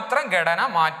ഇവരെ മാത്രം ഘടന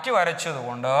മാറ്റി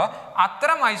വരച്ചതുകൊണ്ട്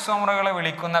അത്തരം ഐസോമറുകളെ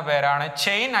വിളിക്കുന്ന പേരാണ്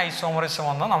ചെയിൻ ഐസോമറിസം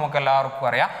എന്ന് നമുക്ക് എല്ലാവർക്കും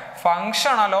അറിയാം.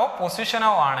 ഫങ്ഷണലോ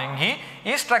പൊസിഷനോ ആണെങ്കിൽ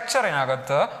ഈ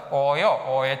സ്ട്രക്ചറിനകത്ത് ഓയോ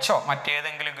OHോ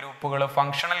മറ്റേതെങ്കിലും ഗ്രൂപ്പുകൾ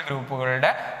ഫങ്ഷണൽ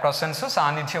ഗ്രൂപ്പുകളുടെ പ്രസൻസ്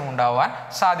സാന്നിധ്യം ഉണ്ടാവാൻ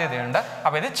സാധ്യതയുണ്ട്.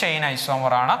 അപ്പോൾ ഇത് ചെയിൻ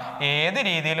ഐസോമറാണ്. ഏത്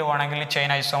രീതിയിൽ വേണമെങ്കിലും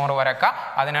ചെയിൻ ഐസോമർ വരക്കാം,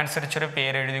 അതിനനുസരിച്ചൊരു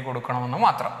പേര് എഴുതി കൊടുക്കണമെന്ന്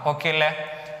മാത്രം. ഓക്കെ അല്ലേ?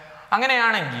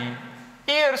 അങ്ങനെയാണെങ്കിൽ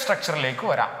ഈ ഒരു സ്ട്രക്ചറിലേക്ക്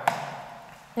വരാം.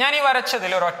 ഞാൻ ഈ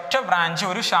വരച്ചതിൽ ഒരൊറ്റ ബ്രാഞ്ച്,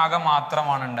 ഒരു ശാഖ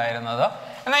മാത്രമാണ് ഉണ്ടായിരുന്നത്.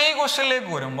 എന്നാൽ ഈ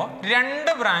ക്വസ്റ്റ്യനിലേക്ക് വരുമ്പോൾ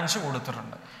 2 ബ്രാഞ്ച്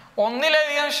കൊടുത്തിട്ടുണ്ട്.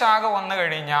 ഒന്നിലധികം ശാഖ വന്നു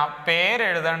കഴിഞ്ഞാൽ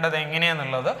പേരെഴുതേണ്ടത്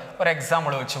എങ്ങനെയാണെന്നുള്ളത് ഒരു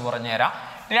എക്സാമ്പിൾ വെച്ച് പറഞ്ഞുതരാം.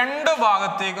 2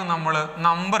 ഭാഗത്തേക്ക് നമ്മൾ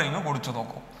നമ്പറിങ് കൊടുത്തു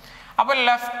നോക്കും. അപ്പോൾ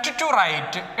ലെഫ്റ്റ് ടു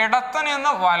റൈറ്റ്, ഇടത്ത് നിന്ന്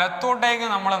വലത്തോട്ടേക്ക്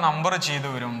നമ്മൾ നമ്പർ ചെയ്ത്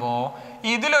വരുമ്പോൾ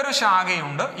ഇതിലൊരു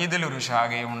ശാഖയുണ്ട്, ഇതിലൊരു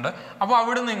ശാഖയുണ്ട്. അപ്പോൾ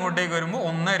അവിടുന്ന് ഇങ്ങോട്ടേക്ക് വരുമ്പോൾ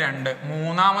 1, 2,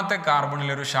 മൂന്നാമത്തെ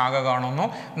കാർബണിലൊരു ശാഖ കാണുന്നു,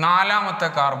 4ാമത്തെ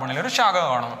കാർബണിലൊരു ശാഖ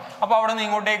കാണുന്നു. അപ്പോൾ അവിടുന്ന്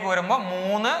ഇങ്ങോട്ടേക്ക് വരുമ്പോൾ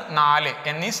 3, 4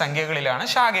 എന്നീ സംഖ്യകളിലാണ്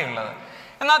ശാഖയുള്ളത്.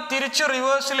 എന്നാൽ തിരിച്ച്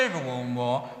റിവേഴ്സിലേക്ക്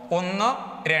പോകുമ്പോൾ 1,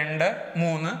 2,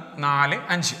 3, 4,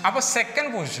 5. അപ്പോൾ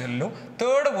സെക്കൻഡ് പൊസിഷനിലും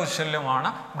തേർഡ് പൊസിഷനിലുമാണ്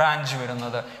ബ്രാഞ്ച്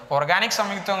വരുന്നത്. ഓർഗാനിക്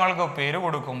സംയുക്തങ്ങൾക്ക് പേര്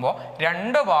കൊടുക്കുമ്പോൾ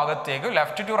 2 ഭാഗത്തേക്ക്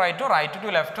left to right, right to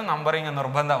left numbering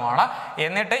നിർബന്ധമാണ്.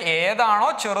 എന്നിട്ട് ഏതാണോ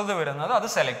ചെറുത് വരുന്നത് അത്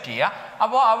സെലക്ട് ചെയ്യുക.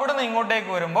 അപ്പോൾ അവിടുന്ന്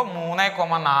ഇങ്ങോട്ടേക്ക് വരുമ്പോൾ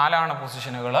 3,4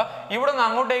 പൊസിഷനുകൾ, ഇവിടുന്ന്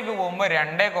അങ്ങോട്ടേക്ക് പോകുമ്പോൾ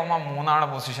 2,3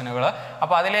 പൊസിഷനുകൾ.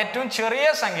 അപ്പോൾ അതിലേറ്റവും ചെറിയ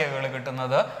സംഖ്യകൾ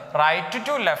കിട്ടുന്നത് റൈറ്റ്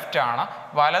ടു ലെഫ്റ്റ് ആണ്.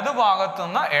 വലതു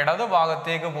ഭാഗത്തുനിന്ന് ഇടതു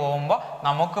ഭാഗത്തേക്ക് പോകുമ്പോൾ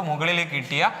നമുക്ക് മുകളിൽ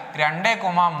കിട്ടിയ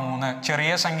 2,3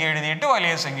 ചെറിയ സംഖ്യ എഴുതിയിട്ട്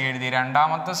വലിയ സംഖ്യ എഴുതി.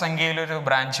 2ാമത്തെ സംഖ്യയിൽ ഒരു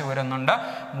ബ്രാഞ്ച് വരുന്നുണ്ട്,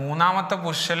 3ാമത്തെ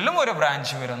പൊസിഷനിലും ഒരു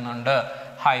ബ്രാഞ്ച് വരുന്നുണ്ട്.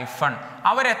 ഹൈഫൺ.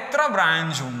 അവരെത്ര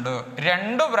ബ്രാഞ്ച് ഉണ്ട്?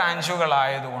 2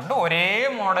 ബ്രാഞ്ചുകളായതുകൊണ്ട്, ഒരേ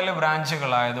മോഡൽ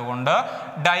ബ്രാഞ്ചുകളായതുകൊണ്ട്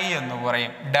ഡൈ എന്ന്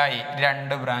പറയും. ഡൈ,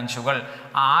 2 ബ്രാഞ്ചുകൾ.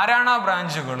 ആരാണ് ആ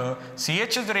ബ്രാഞ്ചുകൾ?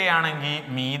 CH3 ആണെങ്കിൽ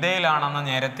മീഥൈലാണെന്ന്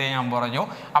നേരത്തെ ഞാൻ പറഞ്ഞു.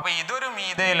 അപ്പോൾ ഇതൊരു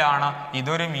മീഥൈലാണ്,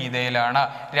 ഇതൊരു മീഥൈലാണ്.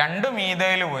 2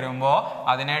 മീഥൈൽ വരുമ്പോൾ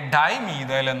അതിനെ ഡൈ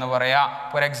മീഥൈൽ എന്ന് പറയാം.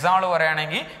 ഒരു എക്സാമ്പിൾ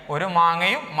പറയുകയാണെങ്കിൽ ഒരു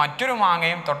മാങ്ങയും മറ്റൊരു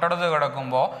മാങ്ങയും തൊട്ടടുത്ത്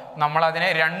കിടക്കുമ്പോൾ നമ്മൾ അതിനെ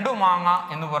 2 മാങ്ങ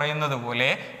എന്ന് പറയുന്നത്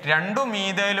പോലെ 2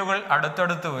 മീഥൈലുകൾ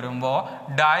അടുത്തടുത്ത് വരുമ്പോൾ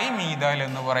ഡൈ മീഥൈൽ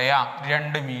എന്ന് പറയാം.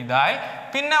 2 മീഥൈൽ.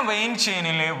 പിന്നെ വെയിൻ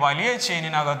ചെയിനിലെ വലിയ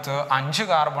ചെയിനിനകത്ത് 5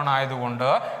 കാർബൺ ആയതുകൊണ്ട്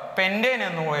പെൻറ്റേൻ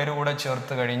എന്ന പേര് കൂടെ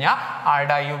ചേർത്ത് കഴിഞ്ഞാൽ ആ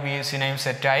ഡൈയുബിഎസിനെയും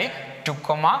സെറ്റായി.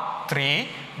 2,3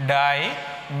 ഡൈ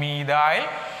മീഥൈൽ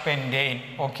പെൻറ്റേൻ.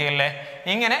 ഓക്കെ അല്ലേ?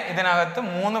 ഇങ്ങനെ ഇതിനകത്ത്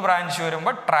 3 ബ്രാഞ്ച്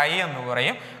വരുമ്പോൾ ട്രൈ എന്ന്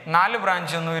പറയും, 4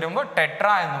 ബ്രാഞ്ച് എന്ന് വരുമ്പോൾ ടെട്ര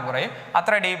എന്ന് പറയും.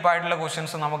 അത്ര ഡീപ്പായിട്ടുള്ള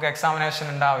ക്വസ്റ്റ്യൻസ് നമുക്ക് എക്സാമിനേഷൻ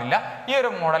ഉണ്ടാവില്ല. ഈ ഒരു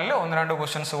മോഡലിൽ 1-2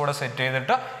 ക്വസ്റ്റ്യൻസ് കൂടെ സെറ്റ്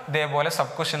ചെയ്തിട്ട് ഇതേപോലെ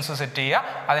സബ് ക്വസ്റ്റ്യൻസ് സെറ്റ്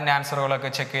ചെയ്യുക. അതിൻ്റെ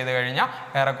ആൻസറുകളൊക്കെ ചെക്ക് ചെയ്ത് കഴിഞ്ഞാൽ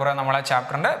ഏറെക്കുറെ നമ്മളെ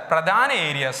ചാപ്റ്ററിൻ്റെ പ്രധാന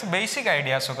ഏരിയാസ്, ബേസിക്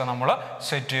ഐഡിയാസൊക്കെ നമ്മൾ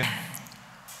സെറ്റ് ചെയ്തു.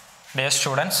 ഡിയർ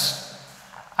സ്റ്റുഡൻസ്,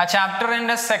 ആ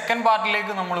ചാപ്റ്ററിൻ്റെ സെക്കൻഡ്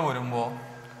പാർട്ടിലേക്ക് നമ്മൾ വരുമ്പോൾ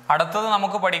അടുത്തത്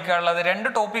നമുക്ക് പഠിക്കാനുള്ളത് 2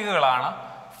 ടോപ്പിക്കുകളാണ്.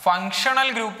 ഫങ്ഷണൽ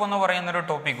ഗ്രൂപ്പ് എന്ന് പറയുന്നൊരു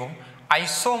ടോപ്പിക്കും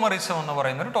ഐസോമറിസം എന്ന്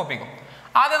പറയുന്നൊരു ടോപ്പിക്കും.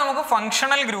 ആദ്യം നമുക്ക്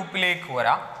ഫങ്ഷണൽ ഗ്രൂപ്പിലേക്ക്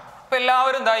വരാം. അപ്പോൾ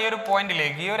എല്ലാവരും ഈ ഒരു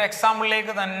പോയിന്റിലേക്ക്, ഈ ഒരു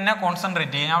എക്സാമ്പിളിലേക്ക് തന്നെ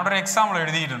കോൺസെൻട്രേറ്റ് ചെയ്യും. അവിടെ ഒരു എക്സാമ്പിൾ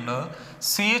എഴുതിയിട്ടുണ്ട്.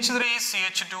 CH3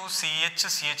 CH2 CH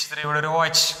CH3 ഇവിടെ ഒരു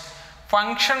OH.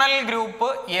 ഫങ്ഷണൽ ഗ്രൂപ്പ്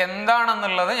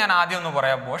എന്താണെന്നുള്ളത് ഞാൻ ആദ്യം ഒന്ന്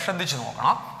പറയാൻ പോകാം, ശ്രദ്ധിച്ചു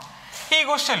നോക്കണം. ഈ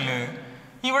ക്വസ്റ്റ്യനിൽ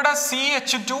ഇവിടെ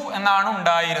CH2 എന്നാണ്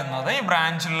ഉണ്ടായിരുന്നത്. ഈ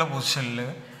ബ്രാഞ്ചിലുള്ള പൊസിഷനിൽ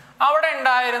അവിടെ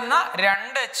ഉണ്ടായിരുന്ന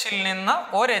 2 Hൽ നിന്ന്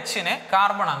ഒരു Hനെ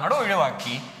കാർബൺ അങ്ങോട്ട്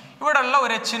ഒഴിവാക്കി. ഇവിടെയുള്ള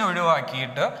ഒരു Hനെ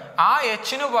ഒഴിവാക്കിയിട്ട് ആ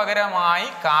Hന് പകരമായി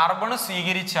കാർബൺ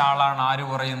സ്വീകരിച്ച ആളാണ് ആര്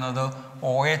പറയുന്നത്?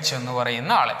 OH എന്ന്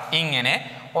പറയുന്ന ആള്. ഇങ്ങനെ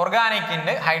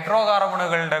ഓർഗാനിക്കിൻ്റെ ഹൈഡ്രോ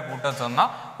കാർബണുകളുടെ കൂട്ടത്തു നിന്ന്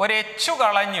ഒരു H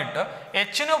കളഞ്ഞിട്ട്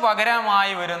Hന്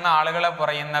പകരമായി വരുന്ന ആളുകളെ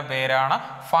പറയുന്ന പേരാണ്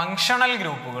ഫങ്ഷണൽ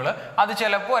ഗ്രൂപ്പുകൾ. അത്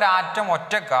ചിലപ്പോൾ ഒരു ആറ്റം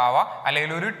ഒറ്റക്കാവാം,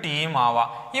 അല്ലെങ്കിൽ ഒരു ടീം ആവാം.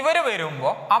 ഇവർ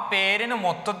വരുമ്പോൾ ആ പേരിന്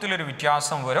മൊത്തത്തിലൊരു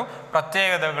വ്യത്യാസം വരും.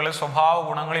 പ്രത്യേകതകൾ, സ്വഭാവ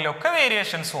ഗുണങ്ങളിലൊക്കെ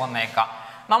വേരിയേഷൻസ് വന്നേക്കാം.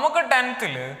 നമുക്ക് 10th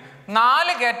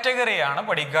 4 കാറ്റഗറിയാണ്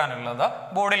പഠിക്കാനുള്ളത്.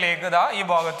 ബോർഡിലേക്ക് ഈ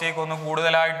ഭാഗത്തേക്ക് ഒന്ന്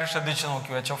കൂടുതലായിട്ട് ശ്രദ്ധിച്ച്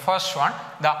നോക്കി വെച്ചോ. ഫസ്റ്റ് വൺ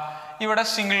ഇവിടെ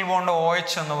സിംഗിൾ ബോണ്ട്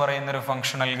OH എന്ന് പറയുന്ന ഒരു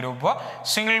functional group,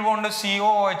 single bond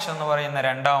COOH എന്ന് പറയുന്ന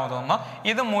രണ്ടാമതൊന്ന്.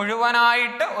 ഇത്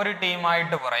മുഴുവനായിട്ട് ഒരു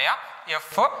ടീമായിട്ട് പറയാം.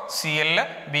 FCl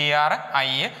Br I.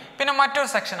 പിന്നെ മറ്റൊരു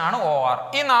സെക്ഷനാണ് OR.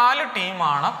 ഈ 4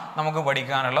 ടീമാണ് നമുക്ക്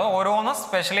പഠിക്കാനുള്ളത്. ഓരോന്ന്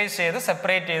സ്പെഷ്യലൈസ് ചെയ്ത്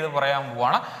സെപ്പറേറ്റ് ചെയ്ത് പറയാൻ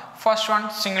പോവാണ്. First one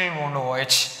single bond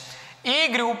OH. ഈ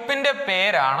ഗ്രൂപ്പിന്റെ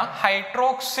പേരാണ്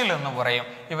ഹൈഡ്രോക്സിൽ എന്ന് പറയും.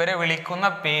 ഇവരെ വിളിക്കുന്ന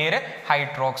പേര്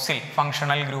ഹൈഡ്രോക്സിൽ,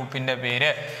 ഫങ്ഷണൽ ഗ്രൂപ്പിന്റെ പേര്.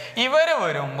 ഇവര്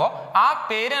വരുമ്പോൾ ആ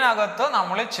പേരിനകത്ത്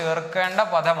നമ്മൾ ചേർക്കേണ്ട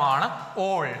പദമാണ്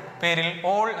ഓൾ. പേരിൽ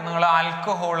ഓൾ നിങ്ങൾ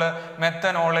ആൽക്കഹോള്,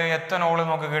 മെത്തനോള്, എത്തനോള്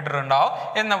എന്നൊക്കെ കേട്ടിട്ടുണ്ടാവും.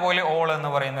 എന്ന പോലെ ഓൾ എന്ന്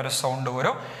പറയുന്ന ഒരു സൗണ്ട്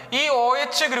വരും. ഈ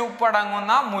OH ഗ്രൂപ്പ്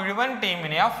അടങ്ങുന്ന മുഴുവൻ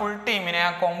ടീമിനെ, ആ ഫുൾ ടീമിനെ,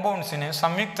 ആ കോമ്പൗണ്ട്സിനെ,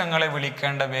 സംയുക്തങ്ങളെ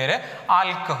വിളിക്കേണ്ട പേര്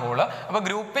ആൽക്കഹോള്. അപ്പൊ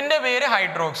ഗ്രൂപ്പിന്റെ പേര്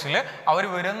ഹൈഡ്രോക്സിൽ, അവർ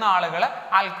വരുന്ന ആളുകളെ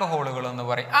ആൽക്കഹോളുകൾ എന്ന്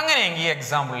പറയും. അങ്ങനെയെങ്കിൽ ഈ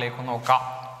എക്സാമ്പിളിലേക്ക് നോക്കാം.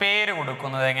 പേര്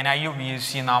കൊടുക്കുന്നത് എങ്ങനെ?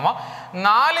 IUPAC നാമം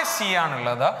 4 C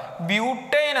ആണുള്ളത്.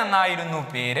 ബ്യൂട്ടൈൻ എന്നായിരുന്നു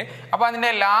പേര്. അപ്പോൾ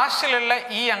അതിൻ്റെ ലാസ്റ്റിലുള്ള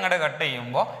ഈ അങ്ങോട്ട് കട്ട്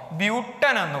ചെയ്യുമ്പോൾ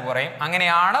ബ്യൂട്ടൻ എന്ന് പറയും.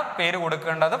 അങ്ങനെയാണ് പേര്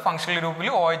കൊടുക്കേണ്ടത്. ഫങ്ഷണൽ ഗ്രൂപ്പിൽ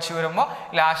OH വരുമ്പോൾ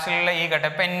ലാസ്റ്റിലുള്ള ഈ കട്ട്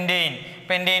പെൻറ്റെയിൻ,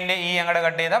 പെൻറ്റെയിൻ്റെ ഈ അങ്ങോട്ട്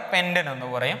കട്ട് ചെയ്താൽ പെൻറ്റൻ എന്ന്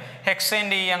പറയും.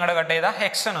 ഹെക്സൈൻ്റെ ഈ അങ്ങോട്ട് കട്ട് ചെയ്താൽ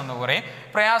ഹെക്സൻ എന്ന് പറയും.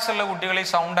 പ്രയാസമുള്ള കുട്ടികൾ ഈ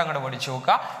സൗണ്ട് അങ്ങോട്ട് പഠിച്ചു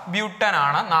നോക്കുക. ബ്യൂട്ടൻ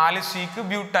ആണ്, 4 Cക്ക്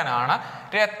ബ്യൂട്ടൻ ആണ്.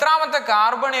 എത്രാമത്തെ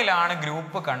കാർബണിലാണ്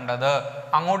ഗ്രൂപ്പ് കണ്ടത്?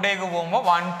 അങ്ങോട്ടേക്ക് പോകുമ്പോൾ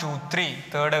 1 2 3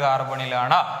 തേർഡ്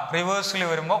കാർബണിലാണ്. റിവേഴ്സിൽ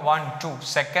വരുമ്പോൾ 1 2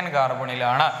 സെക്കൻഡ്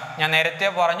കാർബണിലാണ്. ഞാൻ നേരത്തെ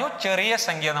പറഞ്ഞു ചെറിയ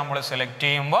സംഖ്യ നമ്മൾ സെലക്ട്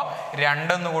ചെയ്യുമ്പോൾ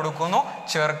 2 എന്ന് കൊടുക്കുന്നു.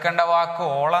 ചേർക്കേണ്ട വാക്ക്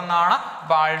ഓൾ എന്നാണ്.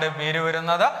 അപ്പോൾ ആളുടെ പേര്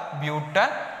വരുന്നത് ബ്യൂട്ടൻ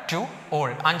ടു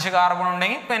ഓൾ. 5 കാർബൺ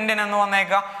ഉണ്ടെങ്കിൽ പെൻറ്റൻ എന്ന്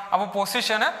വന്നേക്കാം. അപ്പോൾ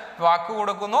പൊസിഷന് വാക്ക്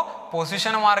കൊടുക്കുന്നു,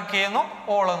 പൊസിഷൻ മാർക്ക് ചെയ്യുന്നു,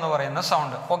 ഓൾ എന്ന് പറയുന്ന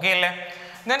സൗണ്ട്. ഓക്കെ അല്ലേ?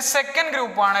 ദെൻ സെക്കൻഡ്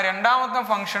ഗ്രൂപ്പാണ്, രണ്ടാമത്തെ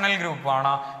ഫങ്ഷണൽ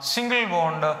ഗ്രൂപ്പാണ് സിംഗിൾ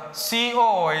ബോണ്ട്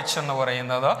COOH എന്ന്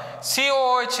പറയുന്നത്.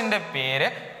 COOHന്റെ പേര്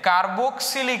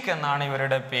കാർബോക്സിലിക് എന്നാണ്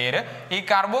ഇവരുടെ പേര്. ഈ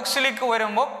കാർബോക്സിലിക്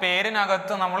വരുമ്പോൾ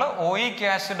പേരിനകത്ത് നമ്മൾ ഓയിക്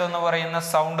ആസിഡ് എന്ന് പറയുന്ന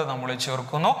സൗണ്ട് നമ്മൾ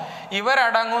ചേർക്കുന്നു.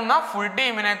 ഇവരടങ്ങുന്ന ഫുൾ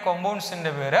ടീമിനെ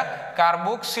കോമ്പൗണ്ട്സിന്റെ പേര്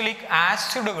കാർബോക്സിലിക്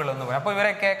ആസിഡുകൾ എന്ന് പറയും. അപ്പോൾ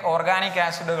ഇവരൊക്കെ ഓർഗാനിക്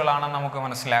ആസിഡുകളാണെന്ന് നമുക്ക്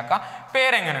മനസ്സിലാക്കാം.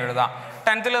 പേരെങ്ങനെ എഴുതാം?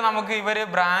 10th നമുക്ക് ഇവർ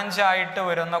ബ്രാഞ്ച് ആയിട്ട്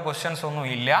വരുന്ന ക്വസ്റ്റ്യൻസ് ഒന്നും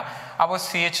ഇല്ല. അപ്പോൾ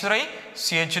CH3,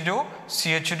 CH2,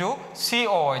 CH2,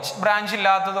 COH branch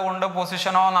ഇല്ലാത്തത് കൊണ്ട്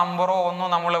പൊസിഷനോ നമ്പറോ ഒന്നും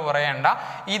നമ്മൾ പറയണ്ട.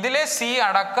 ഇതിലെ C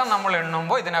അടക്കം നമ്മൾ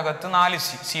എണ്ണുമ്പോൾ ഇതിനകത്ത് 4 C,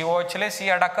 COHലെ C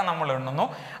അടക്കം നമ്മൾ എണ്ണുന്നു.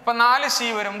 അപ്പോൾ 4 C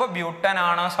വരുമ്പോൾ ബ്യൂട്ടൻ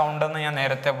ആണ് സൗണ്ട് എന്ന് ഞാൻ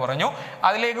നേരത്തെ പറഞ്ഞു.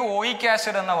 അതിലേക്ക് ഓയിക്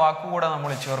ആസിഡ് എന്ന വാക്കുകൂടെ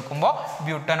നമ്മൾ ചേർക്കുമ്പോൾ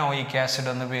ബ്യൂട്ടൻ ഓയിക്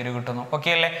ആസിഡ് എന്ന് പേര് കിട്ടുന്നു.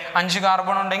 ഓക്കെ അല്ലേ? 5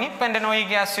 കാർബൺ ഉണ്ടെങ്കിൽ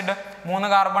പെൻറ്റനോയിക് ആസിഡ്,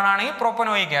 3 കാർബൺ ആണെങ്കിൽ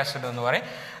പ്രൊപ്പനോയിക് ആസിഡ് എന്ന് പറയും.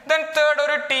 ദെൻ തേർഡ്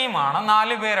ഒരു ടീമാണ്,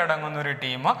 4 പേരടങ്ങുന്ന ഒരു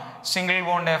ടീം. സിംഗിൾ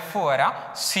ബോണ്ട് F വരാം,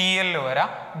 Cl വരാം,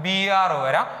 Br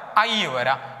വരാം, I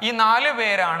വരാം. ഈ 4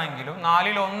 പേരാണെങ്കിലും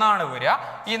 4ൽ 1 വരിക.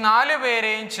 ഈ 4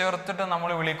 പേരെയും ചേർത്തിട്ട്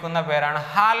നമ്മൾ വിളിക്കുന്ന പേരാണ്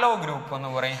ഹാലോ ഗ്രൂപ്പ്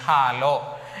എന്ന് പറയും. ഹാലോ.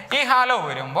 ഈ ഹാലോ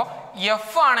വരുമ്പോൾ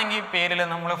F ആണെങ്കിൽ പേരിൽ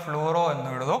നമ്മൾ ഫ്ലൂറോ എന്ന്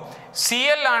എഴുതും,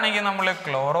 Cl ആണെങ്കിൽ നമ്മൾ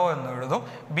ക്ലോറോ എന്ന് എഴുതും,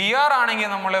 Br ആണെങ്കിൽ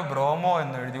നമ്മൾ ബ്രോമോ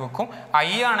എന്ന് എഴുതി വെക്കും,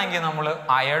 I ആണെങ്കിൽ നമ്മൾ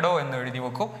അയഡോ എന്ന് എഴുതി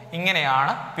വെക്കും.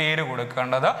 ഇങ്ങനെയാണ് പേര്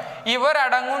കൊടുക്കേണ്ടത്.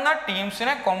 ഇവരടങ്ങുന്ന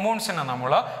ടീംസിനെ, കോമ്പൗണ്ട്സിനെ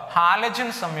നമ്മൾ ഹാലജൻ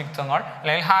സംയുക്തങ്ങൾ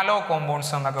അല്ലെങ്കിൽ ഹാലോ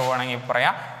കോമ്പൗണ്ട്സ് എന്നൊക്കെ വേണമെങ്കിൽ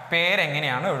പറയാം.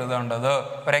 പേരെങ്ങനെയാണ് എഴുതേണ്ടത്?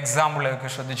 ഒരു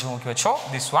എക്സാമ്പിളൊക്കെ ശ്രദ്ധിച്ച് നോക്കി വെച്ചോ.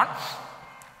 This one.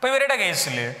 ഇപ്പോൾ ഇവരുടെ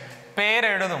കേസിൽ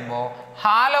പേരെഴുതുമ്പോൾ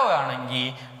ഹാലോ ആണെങ്കിൽ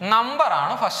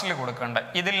നമ്പറാണ് ഫസ്റ്റിൽ കൊടുക്കേണ്ടത്.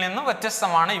 ഇതിൽ നിന്ന്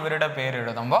വ്യത്യസ്തമാണ് ഇവരുടെ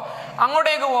പേരെഴുതുമ്പോൾ.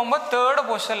 അങ്ങോട്ടേക്ക് പോകുമ്പോൾ തേർഡ്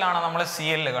പൊസിഷനിലാണ് നമ്മൾ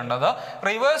Cl കണ്ടത്.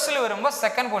 റിവേഴ്സിൽ വരുമ്പോൾ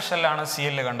സെക്കൻഡ് പൊസിഷനിലാണ്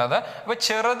Cl കണ്ടത്. അപ്പോൾ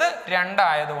ചെറുത് 2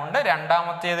 ആയതുകൊണ്ട്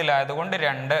രണ്ടാമത്തേതിലായതുകൊണ്ട്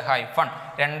 2 ഹൈഫൺ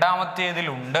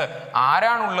രണ്ടാമത്തേതിലുണ്ട്.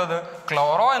 ആരാണുള്ളത്?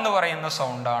 ക്ലോറോ എന്ന് പറയുന്ന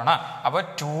സൗണ്ടാണ്. അപ്പോൾ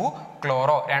 2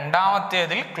 ക്ലോറോ,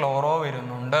 രണ്ടാമത്തേതിൽ ക്ലോറോ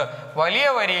വരുന്നുണ്ട്. വലിയ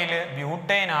വരിയിൽ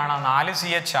ബ്യൂട്ടൈൻ ആണ്, 4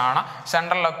 CH ആണ്.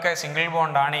 സെൻട്രലൊക്കെ സിംഗിൾ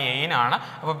ബോണ്ടാണ്, എയിൻ ആണ്.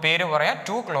 അപ്പോൾ പേര് പറയാം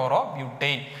 2 ക്ലോറോ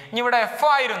ബ്യൂട്ടൈൻ. ഇനി ഇവിടെ F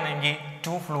ആയിരുന്നെങ്കിൽ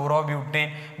 2 ഫ്ലൂറോ ബ്യൂട്ടൈൻ,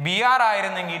 Br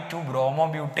ആയിരുന്നെങ്കിൽ 2 ബ്രോമോ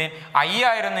ബ്യൂട്ടൈൻ, I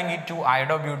ആയിരുന്നെങ്കിൽ 2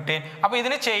 അയഡോ ബ്യൂട്ടൈൻ. അപ്പോൾ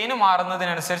ഇതിന് ചെയിൻ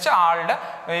മാറുന്നതിനനുസരിച്ച് ആളുടെ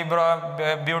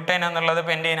ബ്യൂട്ടൈൻ എന്നുള്ളത്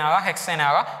പെൻറ്റൈൻ ആകാം, ഹെക്സൈൻ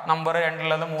ആകാം, നമ്പർ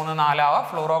 2 3 4 ആകാം,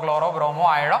 ഫ്ലൂറോ ക്ലോറോ ബ്രോമോ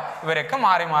അയഡോ ഇവരൊക്കെ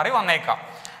മാറി മാറി വന്നേക്കാം.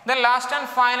 Then last and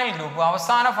final group,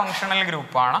 അവസാന ഫങ്ഷണൽ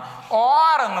ഗ്രൂപ്പാണ്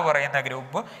OR എന്ന് പറയുന്ന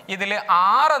ഗ്രൂപ്പ്. ഇതിൽ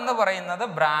R എന്ന് പറയുന്നത്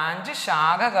ബ്രാഞ്ച്,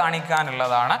 ശാഖ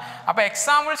കാണിക്കാനുള്ളതാണ്. അപ്പോൾ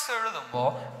എക്സാമ്പിൾസ് എഴുതുമ്പോൾ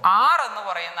R എന്ന്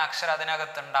പറയുന്ന അക്ഷരം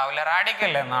അതിനകത്ത് ഉണ്ടാവില്ല,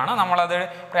 റാഡിക്കൽ എന്നാണ്. നമ്മളത്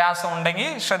പ്രയാസം ഉണ്ടെങ്കിൽ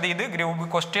ഇത് ഗ്രൂപ്പ്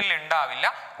ക്വസ്റ്റ്യനിൽ ഉണ്ടാവില്ല.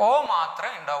 O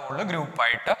മാത്രമേ ഉണ്ടാവുള്ളൂ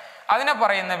ഗ്രൂപ്പായിട്ട്. അതിനെ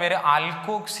പറയുന്ന പേര്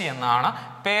ആൽക്കോക്സി എന്നാണ്.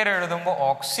 പേരെഴുതുമ്പോൾ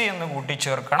ഓക്സി എന്ന്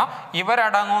കൂട്ടിച്ചേർക്കണം.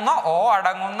 ഇവരടങ്ങുന്ന O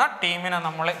അടങ്ങുന്ന ടീമിനെ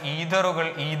നമ്മൾ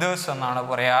ഈതേഴ്സ് എന്നാണ്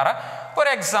പറയാറ്. ഒരു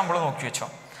എക്സാമ്പിൾ നോക്കി വെച്ചോ.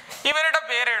 ഇവരുടെ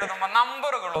പേര് എഴുതുമ്പോൾ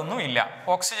നമ്പറുകളൊന്നും ഇല്ല.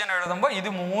 ഓക്സിജൻ എഴുതുമ്പോൾ ഇത്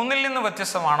 3ൽ നിന്ന്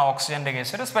വ്യത്യസ്തമാണ്. ഓക്സിജന്റെ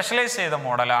കേസ് ഒരു സ്പെഷ്യലൈസ് ചെയ്ത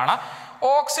മോഡലാണ്.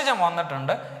 ഓക്സിജൻ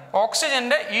വന്നിട്ടുണ്ട്.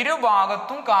 ഓക്സിജന്റെ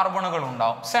ഇരുഭാഗത്തും കാർബണുകൾ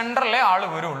ഉണ്ടാവും. സെൻട്രലിലെ ആൾ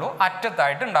വരുള്ളൂ,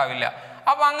 അറ്റത്തായിട്ട് ഉണ്ടാവില്ല.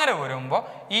 അപ്പോൾ അങ്ങനെ വരുമ്പോൾ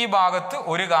ഈ ഭാഗത്ത്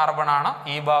ഒരു കാർബണാണ്,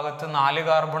 ഈ ഭാഗത്ത് 4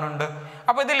 കാർബൺ ഉണ്ട്.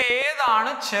 അപ്പോൾ ഇതിൽ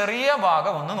ഏതാണ് ചെറിയ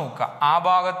ഭാഗം ഒന്ന് നോക്കുക. ആ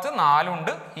ഭാഗത്ത് 4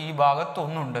 ഉണ്ട്, ഈ ഭാഗത്ത്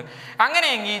 1 ഉണ്ട്.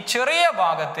 അങ്ങനെയെങ്കിൽ ചെറിയ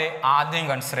ഭാഗത്തെ ആദ്യം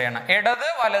കൺസിഡർ ചെയ്യണം. ഇടത്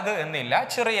വലത് എന്നില്ല,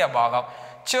 ചെറിയ ഭാഗം.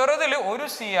 ചെറുതിൽ ഒരു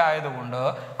സി ആയതുകൊണ്ട്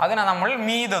അതിനെ നമ്മൾ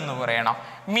മീത് എന്ന് പറയണം.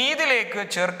 മീതിലേക്ക്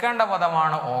ചേർക്കേണ്ട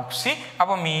പദമാണ് ഓക്സി,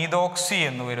 അപ്പോൾ മീതോക്സി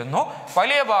എന്ന് വരുന്നു.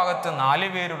 വലിയ ഭാഗത്ത് 4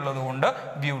 പേരുള്ളത് കൊണ്ട്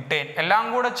ബ്യൂട്ടേൻ. എല്ലാം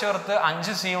കൂടെ ചേർത്ത്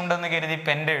 5 സി ഉണ്ടെന്ന് കരുതി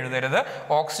പെൻ്റെ എഴുതരുത്.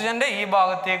 ഓക്സിജന്റെ ഈ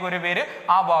ഭാഗത്തേക്ക് ഒരു പേര്,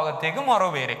 ആ ഭാഗത്തേക്ക്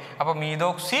മറുപേര്. അപ്പോൾ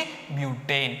മീതോക്സി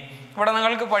ബ്യൂട്ടേൻ. ഇവിടെ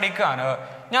നിങ്ങൾക്ക് പഠിക്കാൻ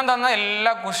ഞാൻ തന്ന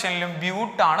എല്ലാ ക്വസ്റ്റ്യനിലും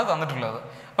ബ്യൂട്ടാണ് തന്നിട്ടുള്ളത്.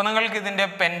 അപ്പോൾ നിങ്ങൾക്ക് ഇതിൻ്റെ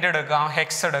പെൻഡ് എടുക്കാം,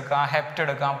 ഹെക്സ് എടുക്കാം, ഹെപ്റ്റ്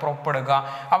എടുക്കാം, പ്രൊപ്പ് എടുക്കാം.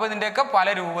 അപ്പോൾ ഇതിൻ്റെയൊക്കെ പല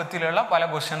രൂപത്തിലുള്ള പല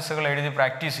ക്വസ്റ്റ്യൻസുകൾ എഴുതി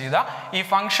പ്രാക്ടീസ് ചെയ്താൽ ഈ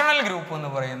ഫങ്ഷണൽ ഗ്രൂപ്പ് എന്ന്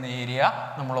പറയുന്ന ഏരിയ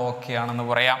നമ്മൾ ഓക്കെ ആണെന്ന്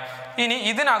പറയാം. ഇനി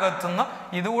ഇതിനകത്തുനിന്ന്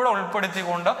ഇതുകൂടെ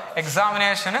ഉൾപ്പെടുത്തിക്കൊണ്ട്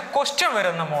എക്സാമിനേഷന് ക്വസ്റ്റ്യൻ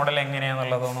വരുന്ന മോഡൽ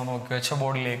എങ്ങനെയാണെന്നുള്ളതൊന്ന് നോക്കി വെച്ച്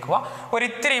ബോർഡിലേക്ക് പോവാം. ഒരു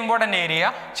ഇത്തിരി ഇമ്പോർട്ടൻ്റ്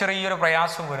ഏരിയ, ചെറിയൊരു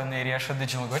പ്രയാസം വരുന്ന ഏരിയ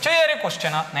ശ്രദ്ധിച്ച് നോക്കി വെച്ചാൽ ചെറിയ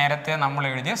ക്വസ്റ്റ്യന് നേരത്തെ നമ്മൾ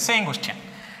എഴുതിയ സെയിം ക്വസ്റ്റ്യൻ.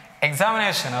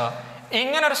 എക്സാമിനേഷന്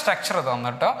ഇങ്ങനൊരു സ്ട്രക്ചർ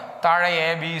തന്നിട്ട് താഴെ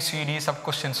ABCD സബ്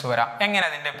ക്വസ്റ്റ്യൻസ് വരാം. എങ്ങനെ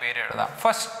അതിൻ്റെ പേര് എഴുതാം?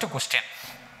 ഫസ്റ്റ് ക്വസ്റ്റ്യൻ,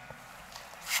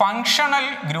 ഫങ്ഷണൽ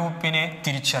ഗ്രൂപ്പിനെ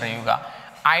തിരിച്ചറിയുക.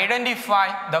 Identify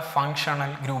the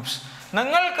functional groups.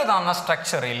 നിങ്ങൾക്ക് തന്ന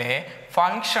സ്ട്രക്ചറിലെ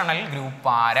ഫങ്ഷണൽ ഗ്രൂപ്പ്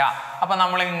ആരാ? അപ്പം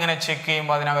നമ്മൾ ഇങ്ങനെ ചെക്ക്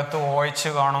ചെയ്യുമ്പോൾ അതിനകത്ത് OH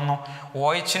കാണുന്നു.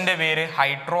 OHൻ്റെ പേര്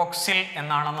ഹൈഡ്രോക്സിൽ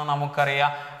എന്നാണെന്ന്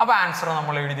നമുക്കറിയാം. അപ്പോൾ ആൻസർ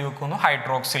നമ്മൾ എഴുതി വെക്കുന്നു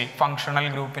ഹൈഡ്രോക്സിൽ. ഫങ്ഷണൽ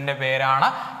ഗ്രൂപ്പിൻ്റെ പേരാണ്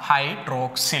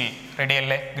ഹൈഡ്രോക്സിൽ.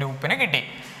 റെഡിയല്ലേ? ഗ്രൂപ്പിന് കിട്ടി.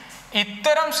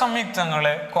 ഇത്തരം സംയുക്തങ്ങൾ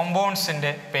കോമ്പൗണ്ട്സിൻ്റെ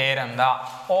പേരെന്താ?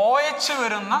 OH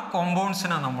വരുന്ന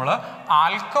കോമ്പൗണ്ട്സിനെ നമ്മൾ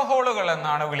ആൽക്കഹോളുകൾ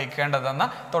എന്നാണ് വിളിക്കേണ്ടതെന്ന്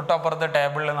തൊട്ടപ്പുറത്തെ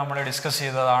ടേബിളിൽ നമ്മൾ ഡിസ്കസ്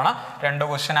ചെയ്തതാണ്. 2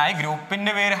 ക്വസ്റ്റ്യനായി.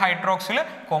 ഗ്രൂപ്പിൻ്റെ പേര് ഹൈഡ്രോക്സിൽ,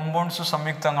 കോമ്പൗണ്ട്സ്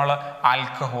സംയുക്തങ്ങൾ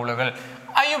ആൽക്കഹോളുകൾ.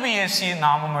 IUPAC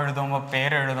നാമം എഴുതുമ്പോൾ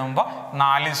പേരെഴുതുമ്പോൾ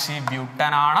 4C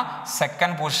ബ്യൂട്ടനാണ്,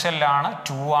 സെക്കൻഡ് പൊസിഷനിലാണ്,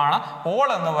 2 ആണ്. ഓൾ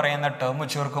എന്ന് പറയുന്ന ടേം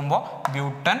ചേർക്കുമ്പോൾ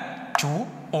ബ്യൂട്ടൻ 2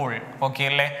 ഓൾ. ഓക്കെ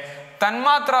അല്ലേ?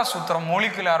 തന്മാത്രാ സൂത്രം,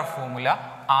 മോളിക്കുലാർ ഫോർമുല.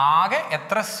 ആകെ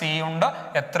എത്ര സി ഉണ്ട്,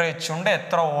 എത്ര എച്ച് ഉണ്ട്,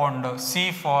 എത്ര ഓ ഉണ്ട്?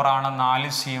 C4 ആണ്, 4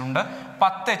 സി ഉണ്ട്.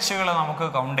 10 എച്ചുകൾ നമുക്ക്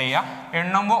കൗണ്ട് ചെയ്യാം.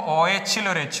 എണ്ണുമ്പോൾ OH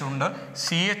ഒരു എച്ച് ഉണ്ട്,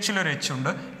 CH ഒരു എച്ച് ഉണ്ട്.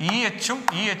 ഈ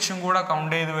എച്ചും കൂടെ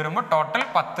കൗണ്ട് ചെയ്ത് വരുമ്പോൾ ടോട്ടൽ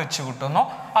 10 എച്ച് കിട്ടുന്നു.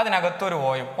 അതിനകത്തൊരു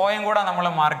ഓയും കൂടെ നമ്മൾ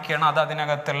മാർക്ക് ചെയ്യണം. അത്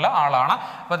അതിനകത്തുള്ള ആളാണ്.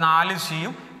 അപ്പോൾ 4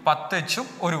 സിയും 10 എച്ചും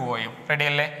ഒരു ഓയും.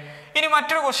 റെഡിയല്ലേ? ഇനി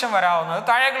മറ്റൊരു ക്വസ്റ്റ്യൻ വരാവുന്നത്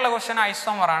താഴേക്കുള്ള ക്വസ്റ്റ്യൻ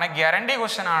ഐസോമറാണ്. ഗ്യാരണ്ടി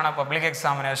ക്വസ്റ്റ്യൻ ആണ് പബ്ലിക്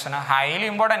എക്സാമിനേഷന്. Highly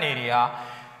important area.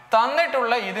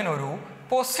 തന്നിട്ടുള്ള ഇതിനൊരു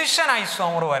പൊസിഷൻ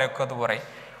ഐസോമർ വരക്കത് പറയും.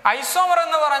 ഐസോമർ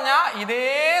എന്ന് പറഞ്ഞാൽ ഇതേ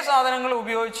സാധനങ്ങൾ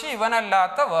ഉപയോഗിച്ച്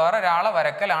ഇവനല്ലാത്ത വേറൊരാളെ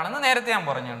വരക്കലാണെന്ന് നേരത്തെ ഞാൻ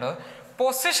പറഞ്ഞിട്ടുണ്ട്.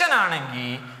 പൊസിഷൻ ആണെങ്കിൽ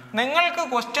നിങ്ങൾക്ക്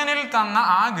ക്വസ്റ്റ്യനിൽ തന്ന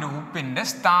ആ ഗ്രൂപ്പിൻ്റെ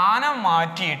സ്ഥാനം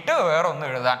മാറ്റിയിട്ട് വേറൊന്ന്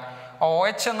എഴുതാൻ.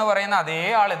 OH എന്ന് പറയുന്ന അതേ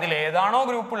ആൾ, ഇതിൽ ഏതാണോ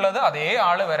ഗ്രൂപ്പ് ഉള്ളത് അതേ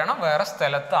ആൾ വരണം, വേറെ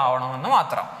സ്ഥലത്താവണമെന്ന്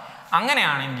മാത്രം.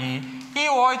 അങ്ങനെയാണെങ്കിൽ ഈ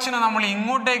OHനെ നമ്മൾ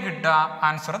ഇങ്ങോട്ടേക്ക് ഇട്ടാൽ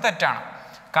ആൻസർ തെറ്റാണ്.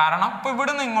 കാരണം ഇപ്പോൾ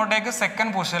ഇവിടുന്ന് ഇങ്ങോട്ടേക്ക്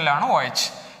സെക്കൻഡ് പൊസിഷനിലാണ് OH.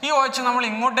 ഈ OH നമ്മൾ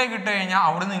ഇങ്ങോട്ടേക്ക് ഇട്ട് കഴിഞ്ഞാൽ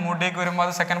അവിടുന്ന് ഇങ്ങോട്ടേക്ക് വരുമ്പോൾ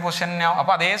അത് സെക്കൻഡ് പൊസിഷനാവും.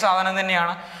 അപ്പോൾ അതേ സാധനം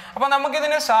തന്നെയാണ്. അപ്പോൾ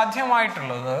നമുക്കിതിന്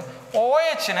സാധ്യമായിട്ടുള്ളത്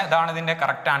OHനെ, ഇതാണ് ഇതിൻ്റെ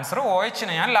കറക്റ്റ് ആൻസർ.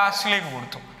 OHനെ ഞാൻ ലാസ്റ്റിലേക്ക്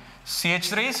കൊടുത്തു.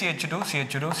 CH3 CH2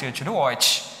 CH2 CH2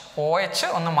 OH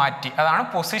ഒന്ന് മാറ്റി, അതാണ്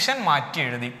പൊസിഷൻ മാറ്റി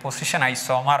എഴുതി. Position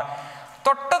isomer.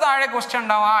 തൊട്ട് താഴെ ക്വസ്റ്റ്യൻ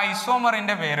ഉണ്ടാവും ആ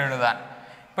ഐസോമറിൻ്റെ പേരെഴുതാൻ.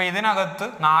 ഇപ്പോൾ ഇതിനകത്ത്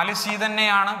 4C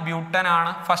തന്നെയാണ്, ബ്യൂട്ടനാണ്,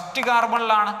 ഫസ്റ്റ്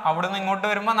കാർബണിലാണ്. അവിടുന്ന് ഇങ്ങോട്ട്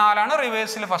വരുമ്പോൾ 4 ആണ്,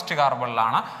 റിവേഴ്സിൽ ഫസ്റ്റ്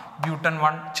കാർബണിലാണ്. ബ്യൂട്ടൻ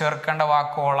 1 ചേർക്കേണ്ട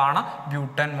വാക്കോളാണ്.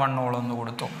 ബ്യൂട്ടൻ 1 ഓൾ എന്ന്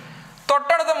കൊടുത്തു.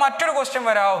 തൊട്ടടുത്ത് മറ്റൊരു ക്വസ്റ്റ്യൻ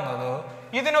വരാവുന്നത്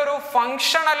ഇതിനൊരു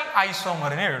ഫങ്ഷണൽ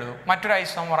ഐസോമറിനെ എഴുതും. മറ്റൊരു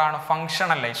ഐസോമറാണ്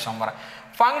ഫങ്ഷണൽ ഐസോമർ.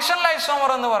 ഫങ്ഷണൽ ഐസോമർ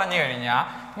എന്ന് പറഞ്ഞു കഴിഞ്ഞാൽ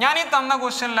ഞാൻ ഈ തന്ന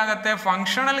ക്വസ്റ്റ്യനിലകത്തെ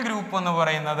ഫങ്ഷണൽ ഗ്രൂപ്പ് എന്ന്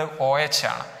പറയുന്നത് OH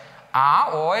ആണ്. ആ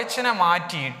OHനെ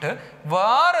മാറ്റിയിട്ട്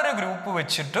വേറൊരു ഗ്രൂപ്പ്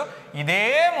വെച്ചിട്ട് ഇതേ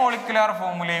മോളിക്കുലാർ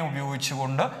ഫോർമുലയും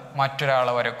ഉപയോഗിച്ചുകൊണ്ട്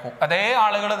മറ്റൊരാളെ വരക്കും. അതേ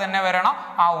ആളുകൾ തന്നെ വരണം,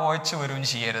 ആ OH വരും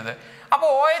ചെയ്യരുത്. അപ്പോൾ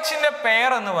OHൻ്റെ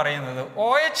പേരെന്ന് പറയുന്നത്,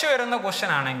 OH വരുന്ന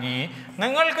ക്വസ്റ്റ്യൻ ആണെങ്കിൽ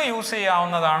നിങ്ങൾക്ക് യൂസ്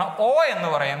ചെയ്യാവുന്നതാണ് O എന്ന്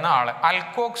പറയുന്ന ആൾ.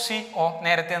 അൽക്കോക്സി O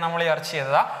നേരത്തെ നമ്മൾ ചർച്ച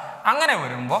ചെയ്തതാ. അങ്ങനെ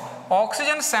വരുമ്പോൾ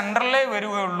ഓക്സിജൻ സെൻട്രലേ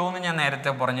വരികയുള്ളൂ എന്ന് ഞാൻ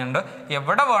നേരത്തെ പറഞ്ഞിട്ടുണ്ട്.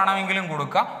 എവിടെ വേണമെങ്കിലും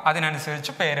കൊടുക്കുക,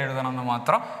 അതിനനുസരിച്ച് പേരെഴുതണം എന്ന്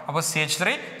മാത്രം. അപ്പോൾ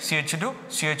CH3 CH2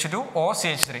 CH2 O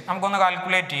CH3 നമുക്കൊന്ന്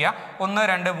കാൽക്കുലേറ്റ് ചെയ്യാം. 1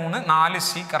 2 3 4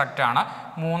 C കറക്റ്റാണ്.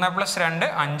 3 + 2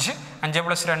 5, 5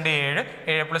 + 2 7,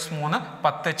 7 + 3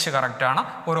 10 H കറക്റ്റാണ്.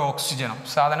 ഒരു ഓക്സിജനും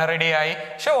സാധനം റെഡിയായി.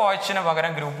 പക്ഷേ OHന്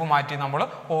പകരം ഗ്രൂപ്പ് മാറ്റി നമ്മൾ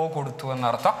O കൊടുത്തു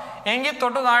എന്നർത്ഥം. എങ്കിൽ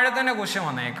തൊട്ട് താഴെ തന്നെ ക്വസ്റ്റ്യൻ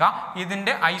വന്നേക്കാം.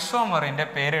 ഇതിൻ്റെ ഐസോമറിൻ്റെ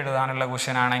പേരെഴുതാനുള്ള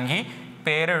ക്വസ്റ്റ്യൻ ആണെങ്കിൽ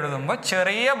പേരെഴുതുമ്പോൾ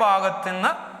ചെറിയ ഭാഗത്തു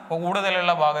നിന്ന്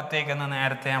കൂടുതലുള്ള ഭാഗത്തേക്കെന്ന്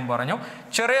നേരത്തെ ഞാൻ പറഞ്ഞു.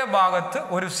 ചെറിയ ഭാഗത്ത്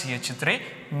ഒരു CH3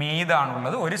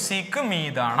 മീതാണുള്ളത്, ഒരു സിക്ക്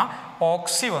മീതാണ്,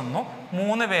 ഓക്സി വന്നു,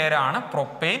 3 പേരാണ്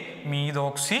പ്രൊപ്പെയിൻ,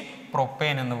 മീതോക്സി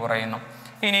പ്രൊപ്പെയിൻ എന്ന് പറയുന്നു.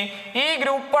 ഇനി ഈ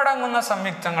ഗ്രൂപ്പ് അടങ്ങുന്ന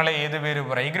സംയുക്തങ്ങളെ ഏത് പേര്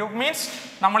പറയും? ഈ ഗ്രൂപ്പ് മീൻസ്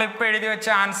നമ്മളിപ്പോൾ എഴുതി വെച്ച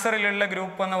ആൻസറിലുള്ള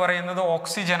ഗ്രൂപ്പ് എന്ന് പറയുന്നത്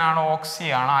ഓക്സിജൻ ആണ്,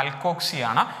 ഓക്സിയാണ്,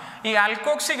 ആൽക്കോക്സിയാണ്. ഈ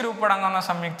ആൽക്കോക്സി ഗ്രൂപ്പ് അടങ്ങുന്ന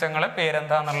സംയുക്തങ്ങളെ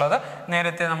പേരെന്താന്നുള്ളത്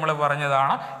നേരത്തെ നമ്മൾ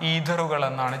പറഞ്ഞതാണ്, ഈഥറുകൾ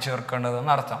എന്നാണ്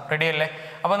ചേർക്കേണ്ടതെന്ന് അർത്ഥം. റെഡി അല്ലേ?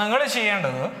 അപ്പോൾ നിങ്ങൾ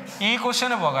ചെയ്യേണ്ടത് ഈ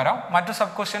ക്വസ്റ്റ്യന് പകരം മറ്റു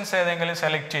സബ് ക്വസ്റ്റ്യൻസ് ഏതെങ്കിലും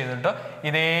സെലക്ട് ചെയ്തിട്ട്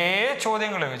ഇതേ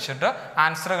ചോദ്യങ്ങൾ വെച്ചിട്ട്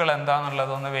ആൻസറുകൾ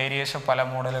എന്താണെന്നുള്ളതൊന്ന് വേരിയേഷൻ പല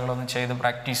മോഡലുകളൊന്ന് ചെയ്ത്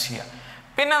പ്രാക്ടീസ് ചെയ്യുക.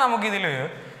 പിന്നെ നമുക്കിതിൽ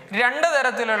 2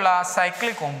 തരത്തിലുള്ള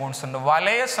സൈക്ലിക് കോമ്പൗണ്ട്സ് ഉണ്ട്.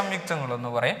 വലയ സംയുക്തങ്ങളെന്ന്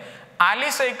പറയും.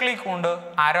 അലിസൈക്ലിക്കും ഉണ്ട്,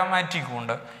 ആരോമാറ്റിക്കും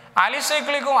ഉണ്ട്.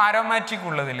 അലിസൈക്ലിക്കും ആരോമാറ്റിക്കും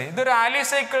ഉള്ളതിൽ ഇതൊരു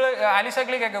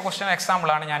അലിസൈക്ലിക് ഒക്കെ ക്വസ്റ്റ്യൻ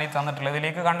എക്സാമ്പിളാണ് ഞാൻ ഈ തന്നിട്ടുള്ളത്.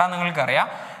 ഇതിലേക്ക് കണ്ടാൽ നിങ്ങൾക്കറിയാം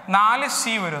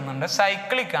 4C വരുന്നുണ്ട്.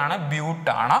 സൈക്ലിക് ആണ്,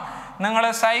 ബ്യൂട്ടാണ്. നിങ്ങൾ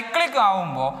സൈക്ലിക്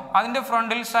ആവുമ്പോൾ അതിൻ്റെ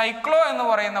ഫ്രണ്ടിൽ സൈക്ലോ എന്ന്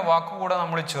പറയുന്ന വാക്ക് കൂടെ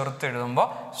നമ്മൾ ചേർത്ത് എഴുതുമ്പോൾ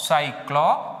സൈക്ലോ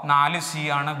 4C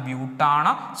ആണ്,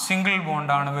 ബ്യൂട്ടാണ്, സിംഗിൾ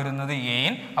ബോണ്ടാണ് വരുന്നത്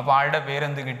എയിൻ. അപ്പോൾ ആളുടെ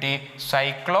പേരെന്ത് കിട്ടി?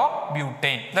 Cyclo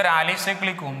butyne. ഇതൊരു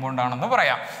അലിസൈക്ലിക് കോമ്പൗണ്ട് ആണെന്ന്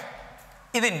പറയാം.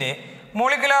 ഇതിൻ്റെ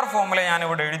മോളിക്കുലാർ ഫോമുല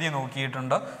ഞാനിവിടെ എഴുതി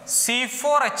നോക്കിയിട്ടുണ്ട്.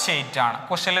 C4H8 ആണ്.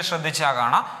 ക്വസ്റ്റ്യനിൽ ശ്രദ്ധിച്ചാൽ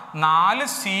കാണാം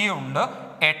 4C ഉണ്ട്,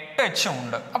 8H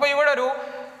ഉണ്ട്. അപ്പോൾ ഇവിടെ ഒരു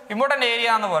ഇമ്പോർട്ടൻ്റ് ഏരിയ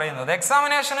എന്ന് പറയുന്നത്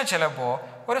എക്സാമിനേഷന് ചിലപ്പോൾ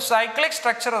ഒരു സൈക്ലിക്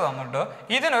സ്ട്രക്ചർ തന്നിട്ട്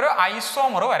ഇതിനൊരു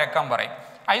ഐസോമർ വരക്കാൻ പറയും.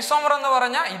 ഐസോമർ എന്ന്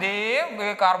പറഞ്ഞാൽ ഇതേ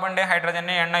കാർബണിൻ്റെ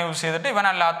ഹൈഡ്രജൻ്റെ എണ്ണ യൂസ് ചെയ്തിട്ട്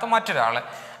ഇവനല്ലാത്ത മറ്റൊരാൾ.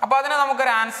 അപ്പോൾ അതിന്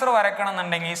നമുക്കൊരു ആൻസർ വരക്കണം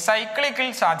എന്നുണ്ടെങ്കിൽ സൈക്ലിക്കിൽ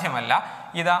സാധ്യമല്ല.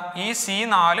 ഇതാ ഈ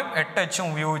C4ഉം 8Hഉം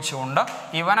ഉപയോഗിച്ചുകൊണ്ട്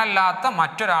ഇവനല്ലാത്ത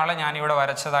മറ്റൊരാളെ ഞാനിവിടെ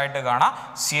വരച്ചതായിട്ട് കാണാം.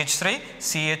 CH3,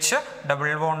 CH, double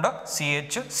bond,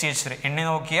 CH, CH3 എണ്ണി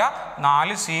നോക്കിയാൽ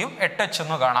 4Cയും 8H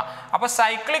എന്ന് കാണാം. അപ്പോൾ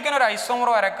സൈക്ലിക്കിന് ഒരു ഐസോമർ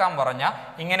വരക്കാൻ പറഞ്ഞാൽ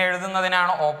ഇങ്ങനെ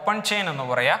എഴുതുന്നതിനാണ് ഓപ്പൺ ചെയിൻ എന്ന്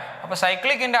പറയുക. അപ്പോൾ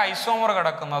സൈക്ലിക്കിൻ്റെ ഐസോമർ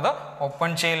കിടക്കുന്നത് ഓപ്പൺ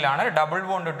ചെയിനിലാണ്. ഡബിൾ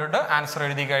ബോണ്ട് ഇട്ടിട്ട് ആൻസർ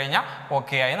എഴുതി കഴിഞ്ഞാൽ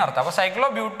ഓക്കെ ആയി നടത്താം. അപ്പോൾ സൈക്ലോ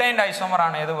ബ്യൂട്ടൈൻ്റെ ഐസോമർ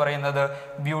ആണ് ഏത് പറയുന്നത്?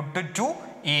 ബ്യൂട്ട് 2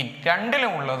 ഈൻ.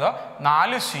 രണ്ടിലും ഉള്ളത്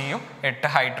 4Cയും 8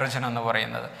 ഹൈഡ്രജൻ എന്ന്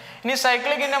പറയുന്നത്. ഇനി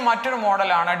സൈക്ലിക്കിൻ്റെ മറ്റൊരു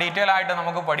മോഡലാണ്, ഡീറ്റെയിൽ ആയിട്ട്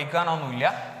നമുക്ക്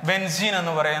പഠിക്കാനൊന്നുമില്ല. ബെൻസീൻ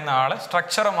എന്ന് പറയുന്ന ആൾ,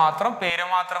 സ്ട്രക്ചർ മാത്രം പേര്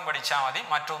മാത്രം പഠിച്ചാൽ മതി,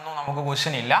 മറ്റൊന്നും നമുക്ക്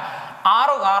ക്വസ്റ്റ്യൻ ഇല്ല.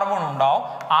 6 കാർബൺ ഉണ്ടാവും,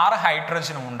 6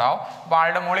 ഹൈഡ്രജനും ഉണ്ടാവും. അപ്പോൾ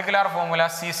ആളുടെ മോളിക്കുലാർ ഫോർമുല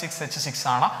C6H6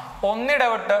 ആണ്.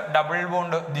 ഒന്നിടവിട്ട് ഡബിൾ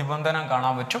ബോണ്ട് നിബന്ധനം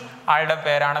കാണാൻ പറ്റും. ആളുടെ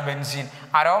പേരാണ് ബെൻസീൻ.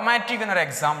 അരോമാറ്റിക് എന്നൊരു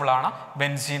എക്സാമ്പിളാണ്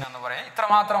ബെൻസീൻ എന്ന് പറയുന്നത്.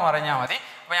 ഇത്രമാത്രം അറിഞ്ഞാൽ മതി.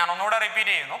 അപ്പോൾ ഞാൻ ഒന്നുകൂടെ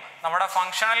റിപ്പീറ്റ് ചെയ്യുന്നു. നമ്മുടെ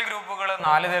ഫങ്ഷണൽ ഗ്രൂപ്പുകൾ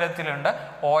 4 തരത്തിലുണ്ട്.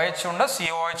 OH ഉണ്ട്,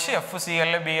 COH,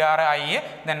 FCl, Br, I,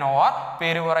 then OR.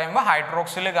 പേര് പറയുമ്പോൾ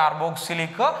ഹൈഡ്രോക്സിൽ,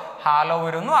 കാർബോക്സിലിക്, ഹാലോ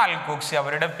വരുന്നു, ആൽക്കോക്സി.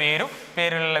 അവരുടെ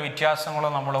പേരിലുള്ള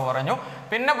വ്യത്യാസങ്ങളും നമ്മൾ പറഞ്ഞു.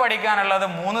 പിന്നെ പഠിക്കാനുള്ളത്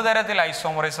 3 തരത്തിൽ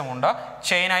ഐസോമറിസം ഉണ്ട്.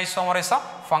 Chain isomerism,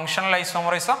 functional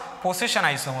isomerism, position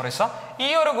isomerism. ഈ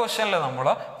ഒരു ക്വസ്റ്റ്യനിൽ നമ്മൾ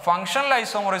ഫങ്ഷണൽ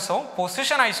ഐസോമറിസവും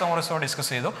പൊസിഷൻ ഐസോമറിസവും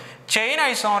ഡിസ്കസ് ചെയ്തു. ചെയിൻ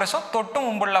ഐസോമറിസം തൊട്ട്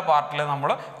മുമ്പുള്ള പാർട്ടിൽ നമ്മൾ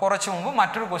കുറച്ച് മുമ്പ്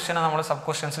മറ്റൊരു ക്വസ്റ്റ്യനെ നമ്മൾ സബ്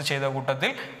ക്വസ്റ്റ്യൻസ് ചെയ്ത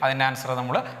കൂട്ടത്തിൽ അതിൻ്റെ ആൻസർ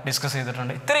നമ്മൾ ഡിസ്കസ്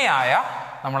ചെയ്തിട്ടുണ്ട്. ഇത്രയായ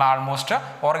നമ്മൾ ആൾമോസ്റ്റ്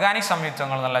ഓർഗാനിക്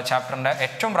സംയുക്തങ്ങൾ എന്നുള്ള ചാപ്റ്ററിൻ്റെ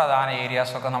ഏറ്റവും പ്രധാന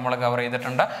ഏരിയാസൊക്കെ നമ്മൾ കവർ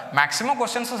ചെയ്തിട്ടുണ്ട്. മാക്സിമം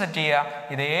ക്വസ്റ്റ്യൻസ് സെറ്റ് ചെയ്യുക,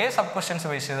 ഇതേ സബ് ക്വസ്റ്റ്യൻസ്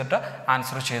ബേസ് ചെയ്തിട്ട്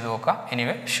ആൻസർ ചെയ്ത് നോക്കുക.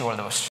 Anyway, sure the best.